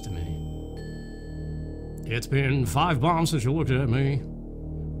 9 years to me. It's been 5 bombs since you looked at me.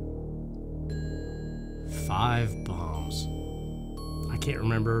 5 bombs. I can't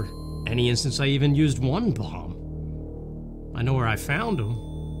remember any instance I even used 1 bomb. I know where I found them.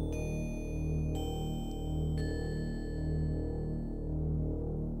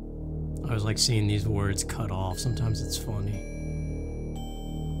 I was like seeing these words cut off. Sometimes it's funny.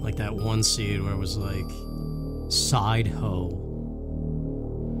 Like that one scene where it was like, side hoe.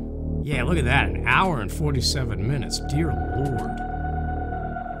 Yeah, look at that, 1 hour and 47 minutes. Dear Lord.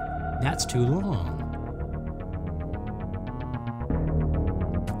 That's too long.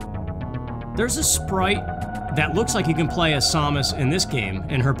 There's a sprite that looks like you can play as Samus in this game,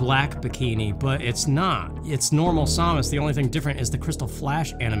 in her black bikini, but it's not. It's normal Samus. The only thing different is the Crystal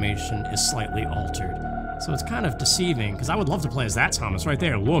Flash animation is slightly altered. So it's kind of deceiving, because I would love to play as that Samus right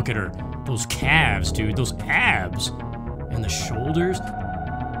there. Look at her. Those calves, dude. Those abs. And the shoulders.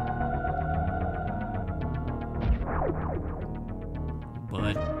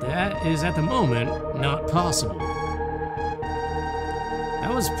 But that is, at the moment, not possible.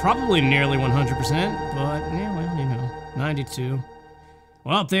 That was probably nearly 100%, but, yeah, well, you know, 92.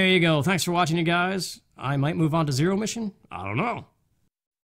 Well, there you go. Thanks for watching, you guys. I might move on to Zero Mission. I don't know.